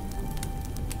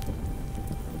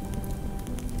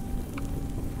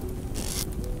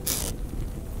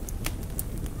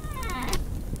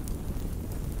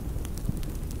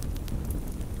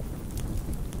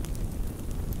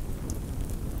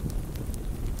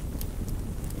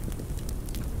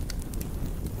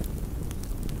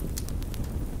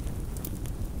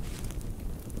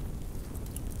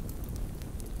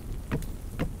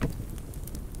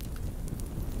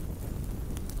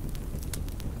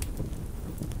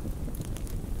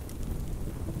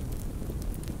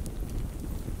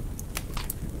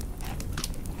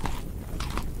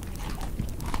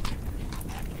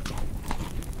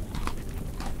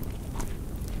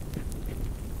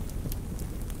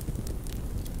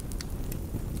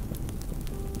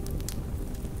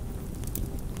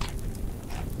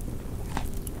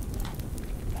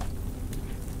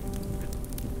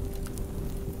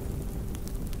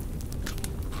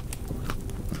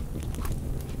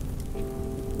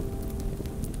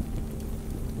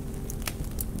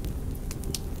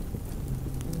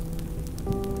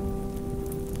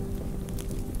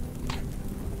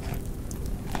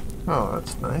 Oh,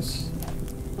 that's nice.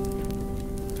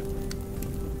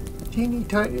 Teeny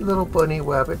tiny little bunny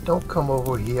rabbit, don't come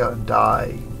over here and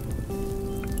die.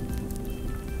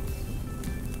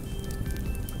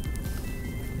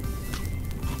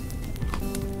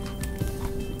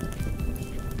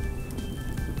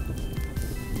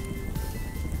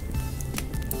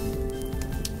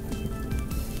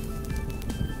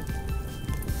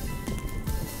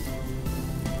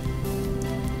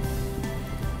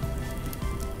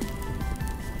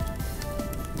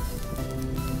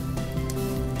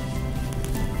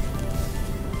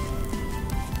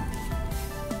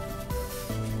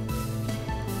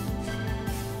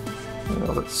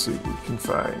 Well, let's see what we can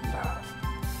find.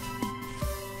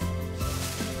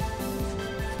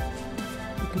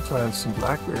 We can find some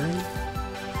blackberries.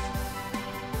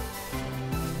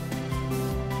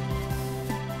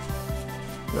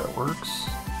 That works.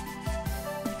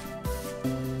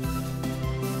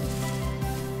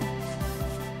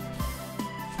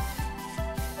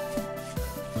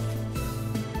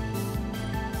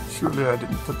 Surely I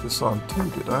didn't put this on too,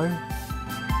 did I?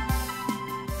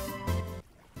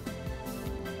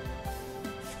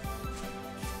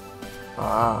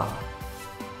 Ah,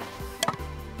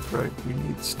 right, we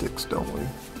need sticks, don't we?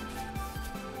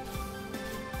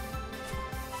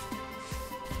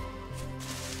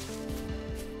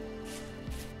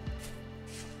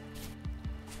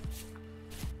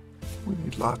 We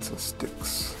need lots of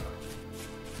sticks.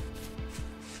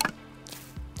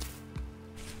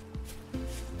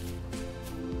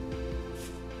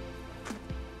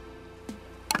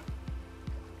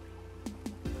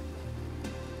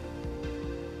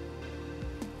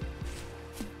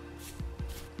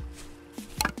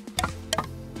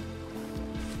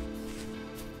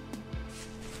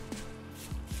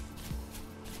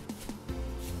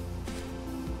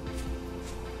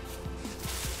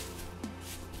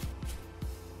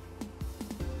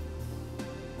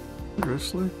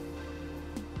 Seriously?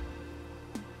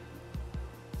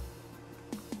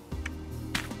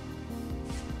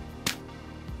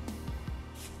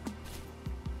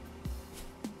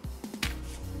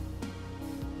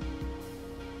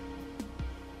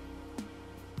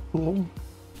 Cool.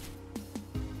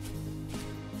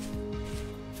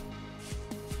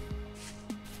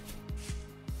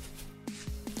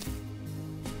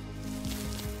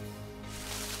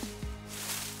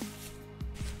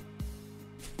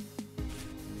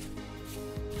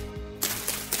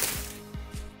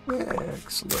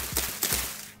 Excellent.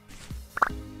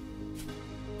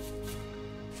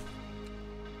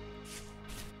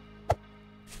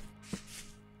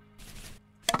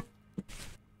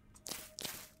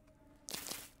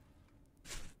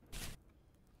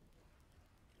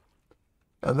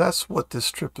 And that's what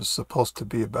this trip is supposed to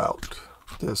be about.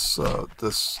 This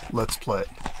Let's Play.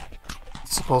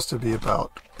 It's supposed to be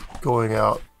about going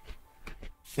out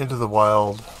into the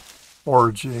wild,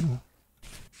 foraging,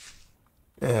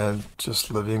 and just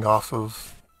living off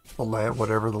of the land,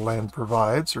 whatever the land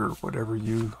provides, or whatever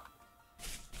you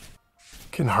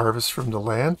can harvest from the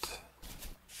land.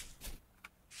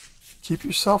 Keep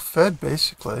yourself fed,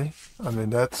 basically. I mean,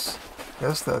 that's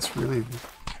really...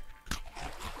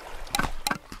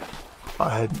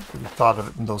 I hadn't really thought of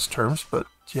it in those terms, but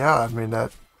yeah, I mean, I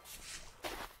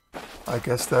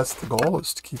guess that's the goal,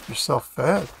 is to keep yourself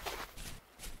fed.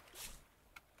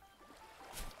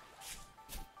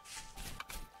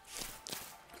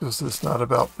 Because it's not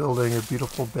about building a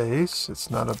beautiful base. It's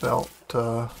not about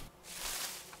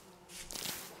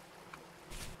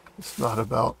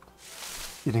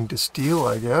getting to steal,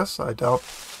 I guess. I doubt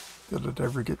that I'd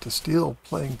ever get to steal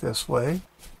playing this way.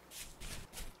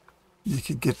 You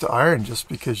could get to iron just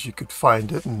because you could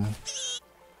find it, and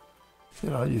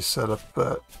you know, you set up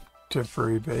a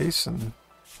temporary base and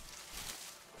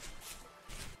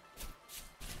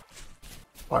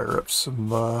fire up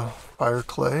some fire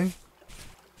clay.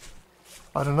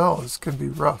 I don't know, it's going to be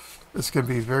rough. It's going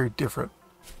to be very different.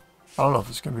 I don't know if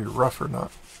it's going to be rough or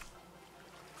not.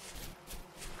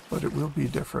 But it will be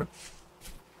different.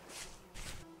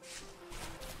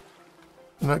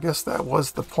 And I guess that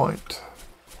was the point.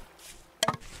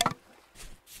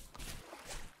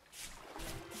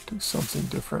 Do something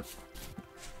different.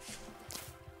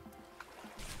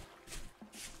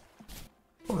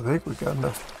 Well, I think we got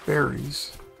enough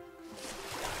berries.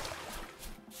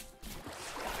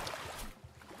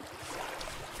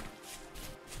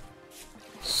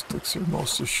 Sticks are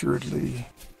most assuredly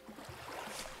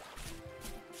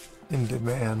in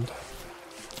demand.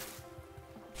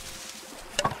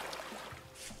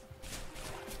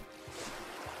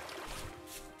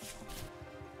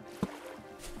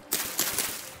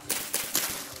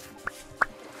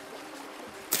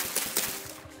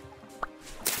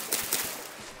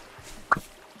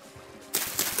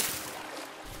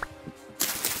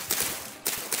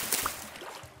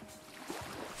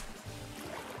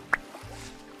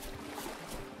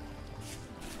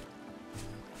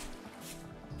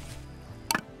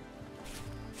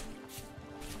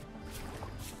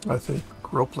 I think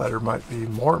rope ladder might be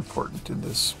more important in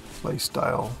this play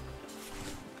style.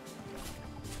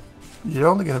 You're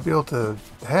only going to be able to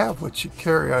have what you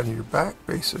carry on your back,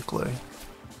 basically.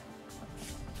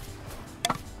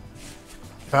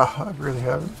 Yeah, I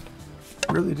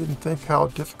really didn't think how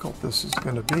difficult this is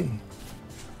going to be.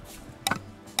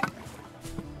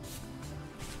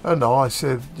 I know I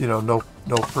said, you know, no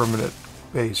permanent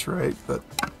base, right? But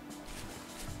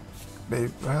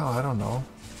maybe, well, I don't know.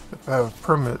 If I have a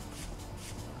permanent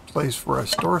place where I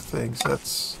store things,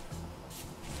 that's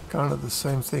kind of the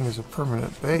same thing as a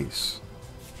permanent base.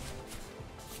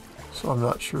 So I'm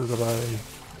not sure that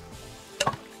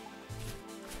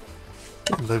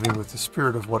I'm living with the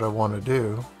spirit of what I want to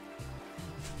do.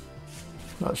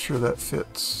 Not sure that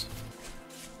fits.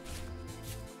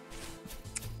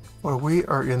 Well, we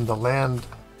are in the land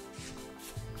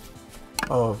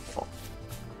of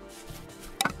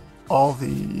all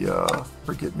the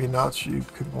forget-me-nots you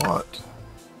could want.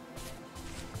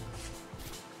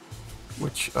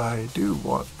 Which I do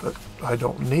want, but I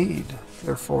don't need.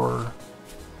 Therefore,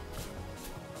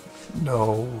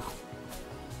 no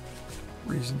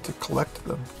reason to collect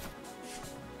them.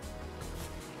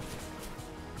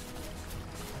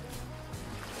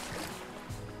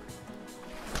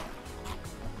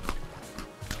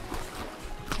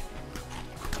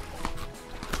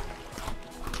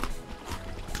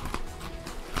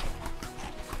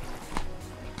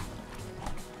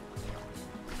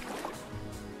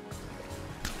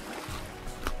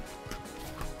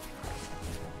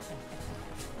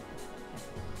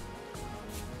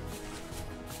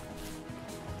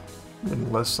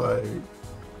 Unless I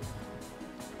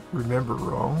remember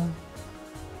wrong.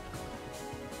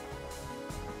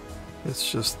 It's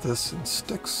just this and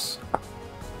sticks.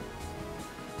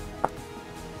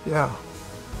 Yeah.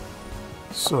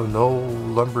 So no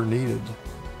lumber needed.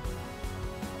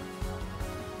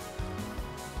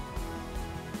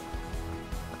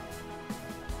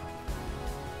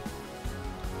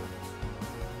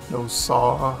 No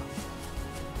saw.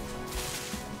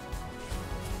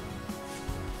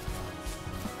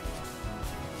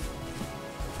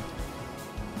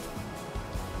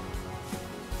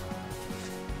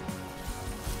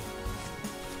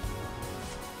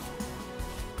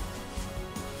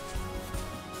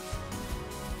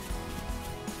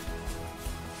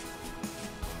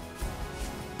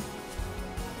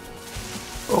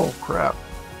 Oh crap.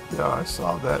 Yeah, I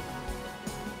saw that.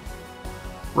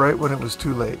 Right when it was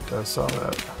too late, I saw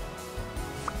that.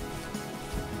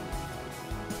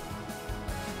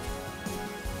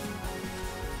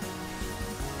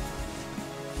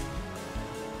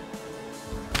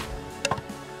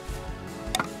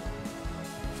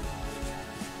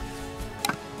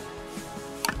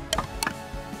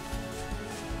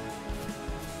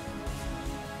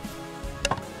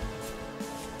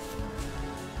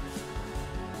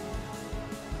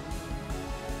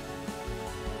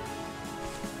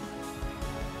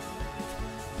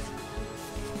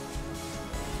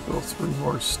 Still 3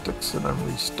 more sticks and I'm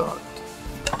restocked.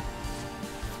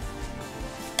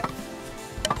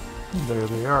 And there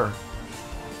they are.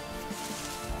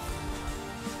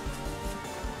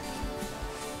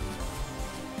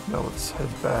 Now let's head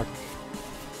back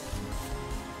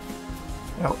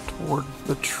out toward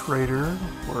the trader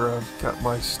where I've got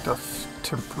my stuff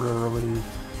temporarily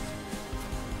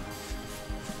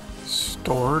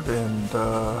stored and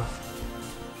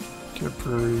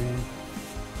temporary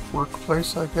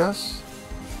workplace, I guess.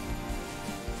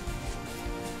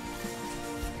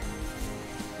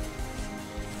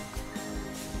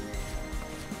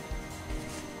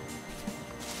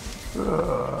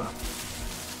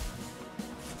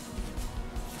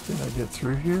 Can I get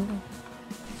through here?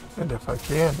 And if I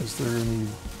can, is there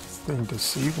anything to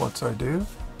see once I do?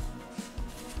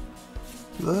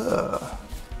 Ugh.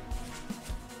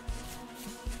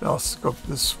 Now,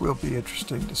 this will be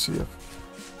interesting to see if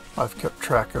I've kept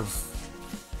track of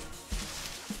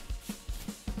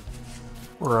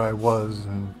where I was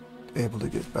and able to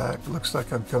get back. Looks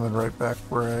like I'm coming right back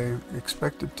where I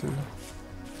expected to.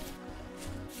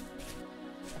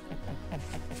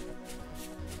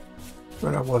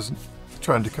 But I wasn't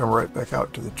trying to come right back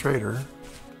out to the trader.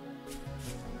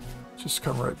 Just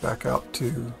come right back out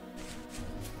to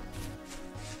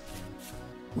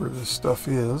where this stuff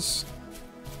is.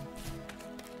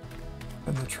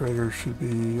 And the trader should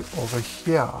be over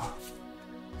here.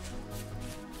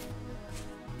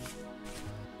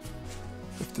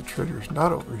 If the trader's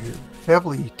not over here.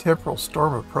 Heavily temporal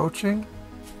storm approaching.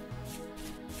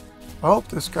 I hope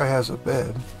this guy has a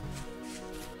bed.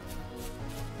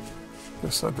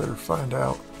 Guess I better find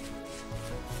out.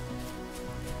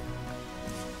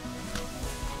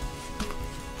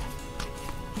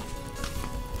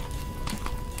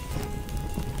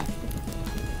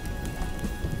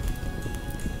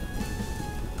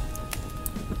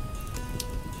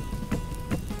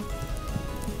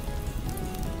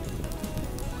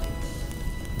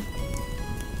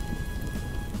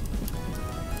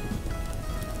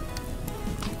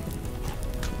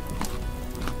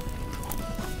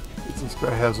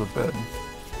 guy has a bed.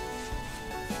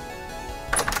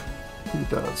 He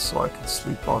does, so I can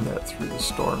sleep on that through the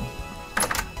storm.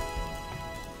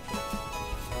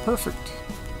 Perfect.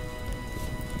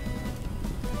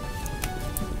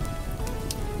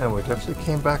 And we definitely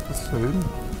came back with food.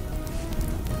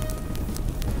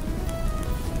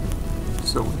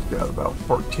 So we've got about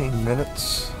 14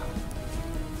 minutes.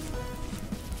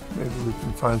 Maybe we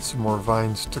can find some more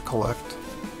vines to collect.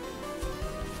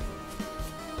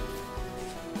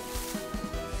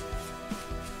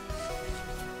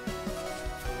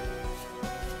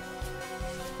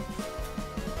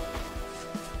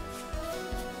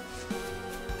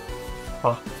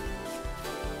 Huh?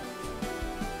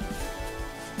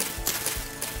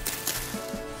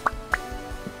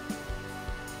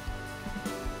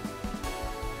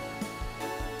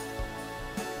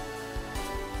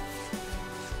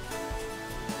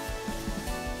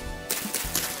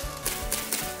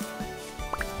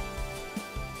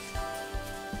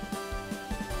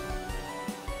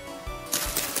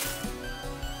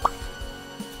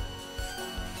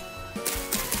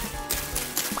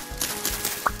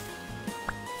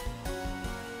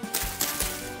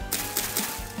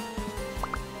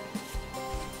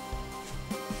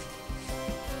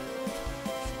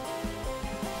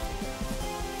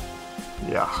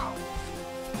 Yeah.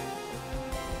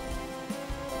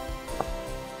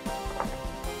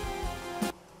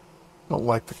 Don't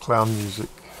like the clown music,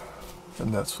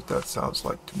 and that's what that sounds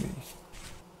like to me.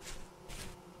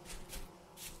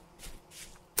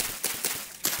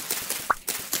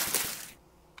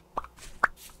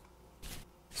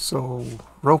 So,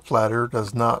 rope ladder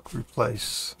does not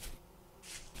replace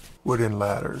wooden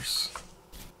ladders.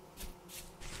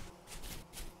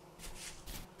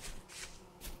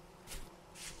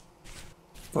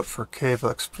 But for cave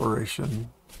exploration,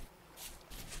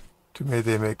 to me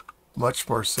they make much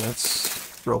more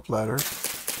sense, rope ladders,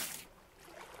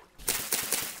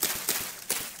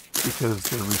 because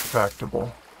they're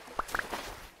retractable.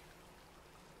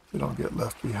 They don't get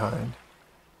left behind.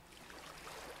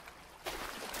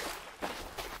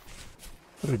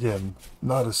 But again,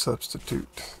 not a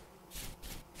substitute.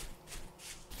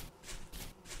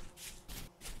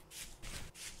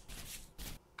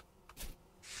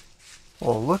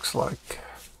 Well, it looks like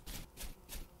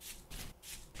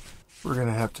we're going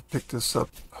to have to pick this up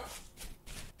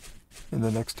in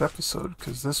the next episode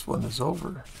because this one is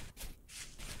over.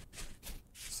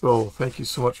 So thank you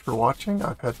so much for watching.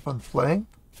 I've had fun playing.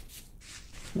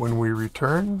 When we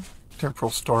return,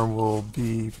 temporal storm will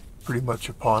be pretty much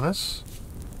upon us.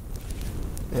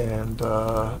 And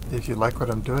if you like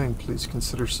what I'm doing, please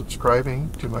consider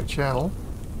subscribing to my channel.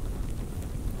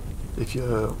 If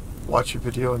you watch a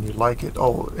video and you like it,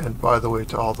 oh, and by the way,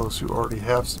 to all those who already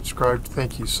have subscribed,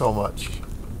 thank you so much.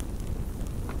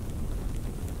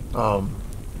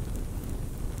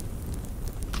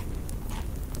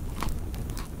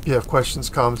 If you have questions,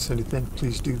 comments, anything,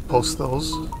 please do post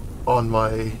those on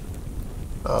my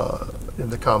in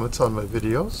the comments on my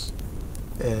videos,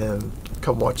 and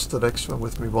come watch the next one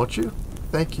with me, won't you?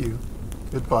 Thank you.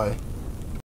 Goodbye.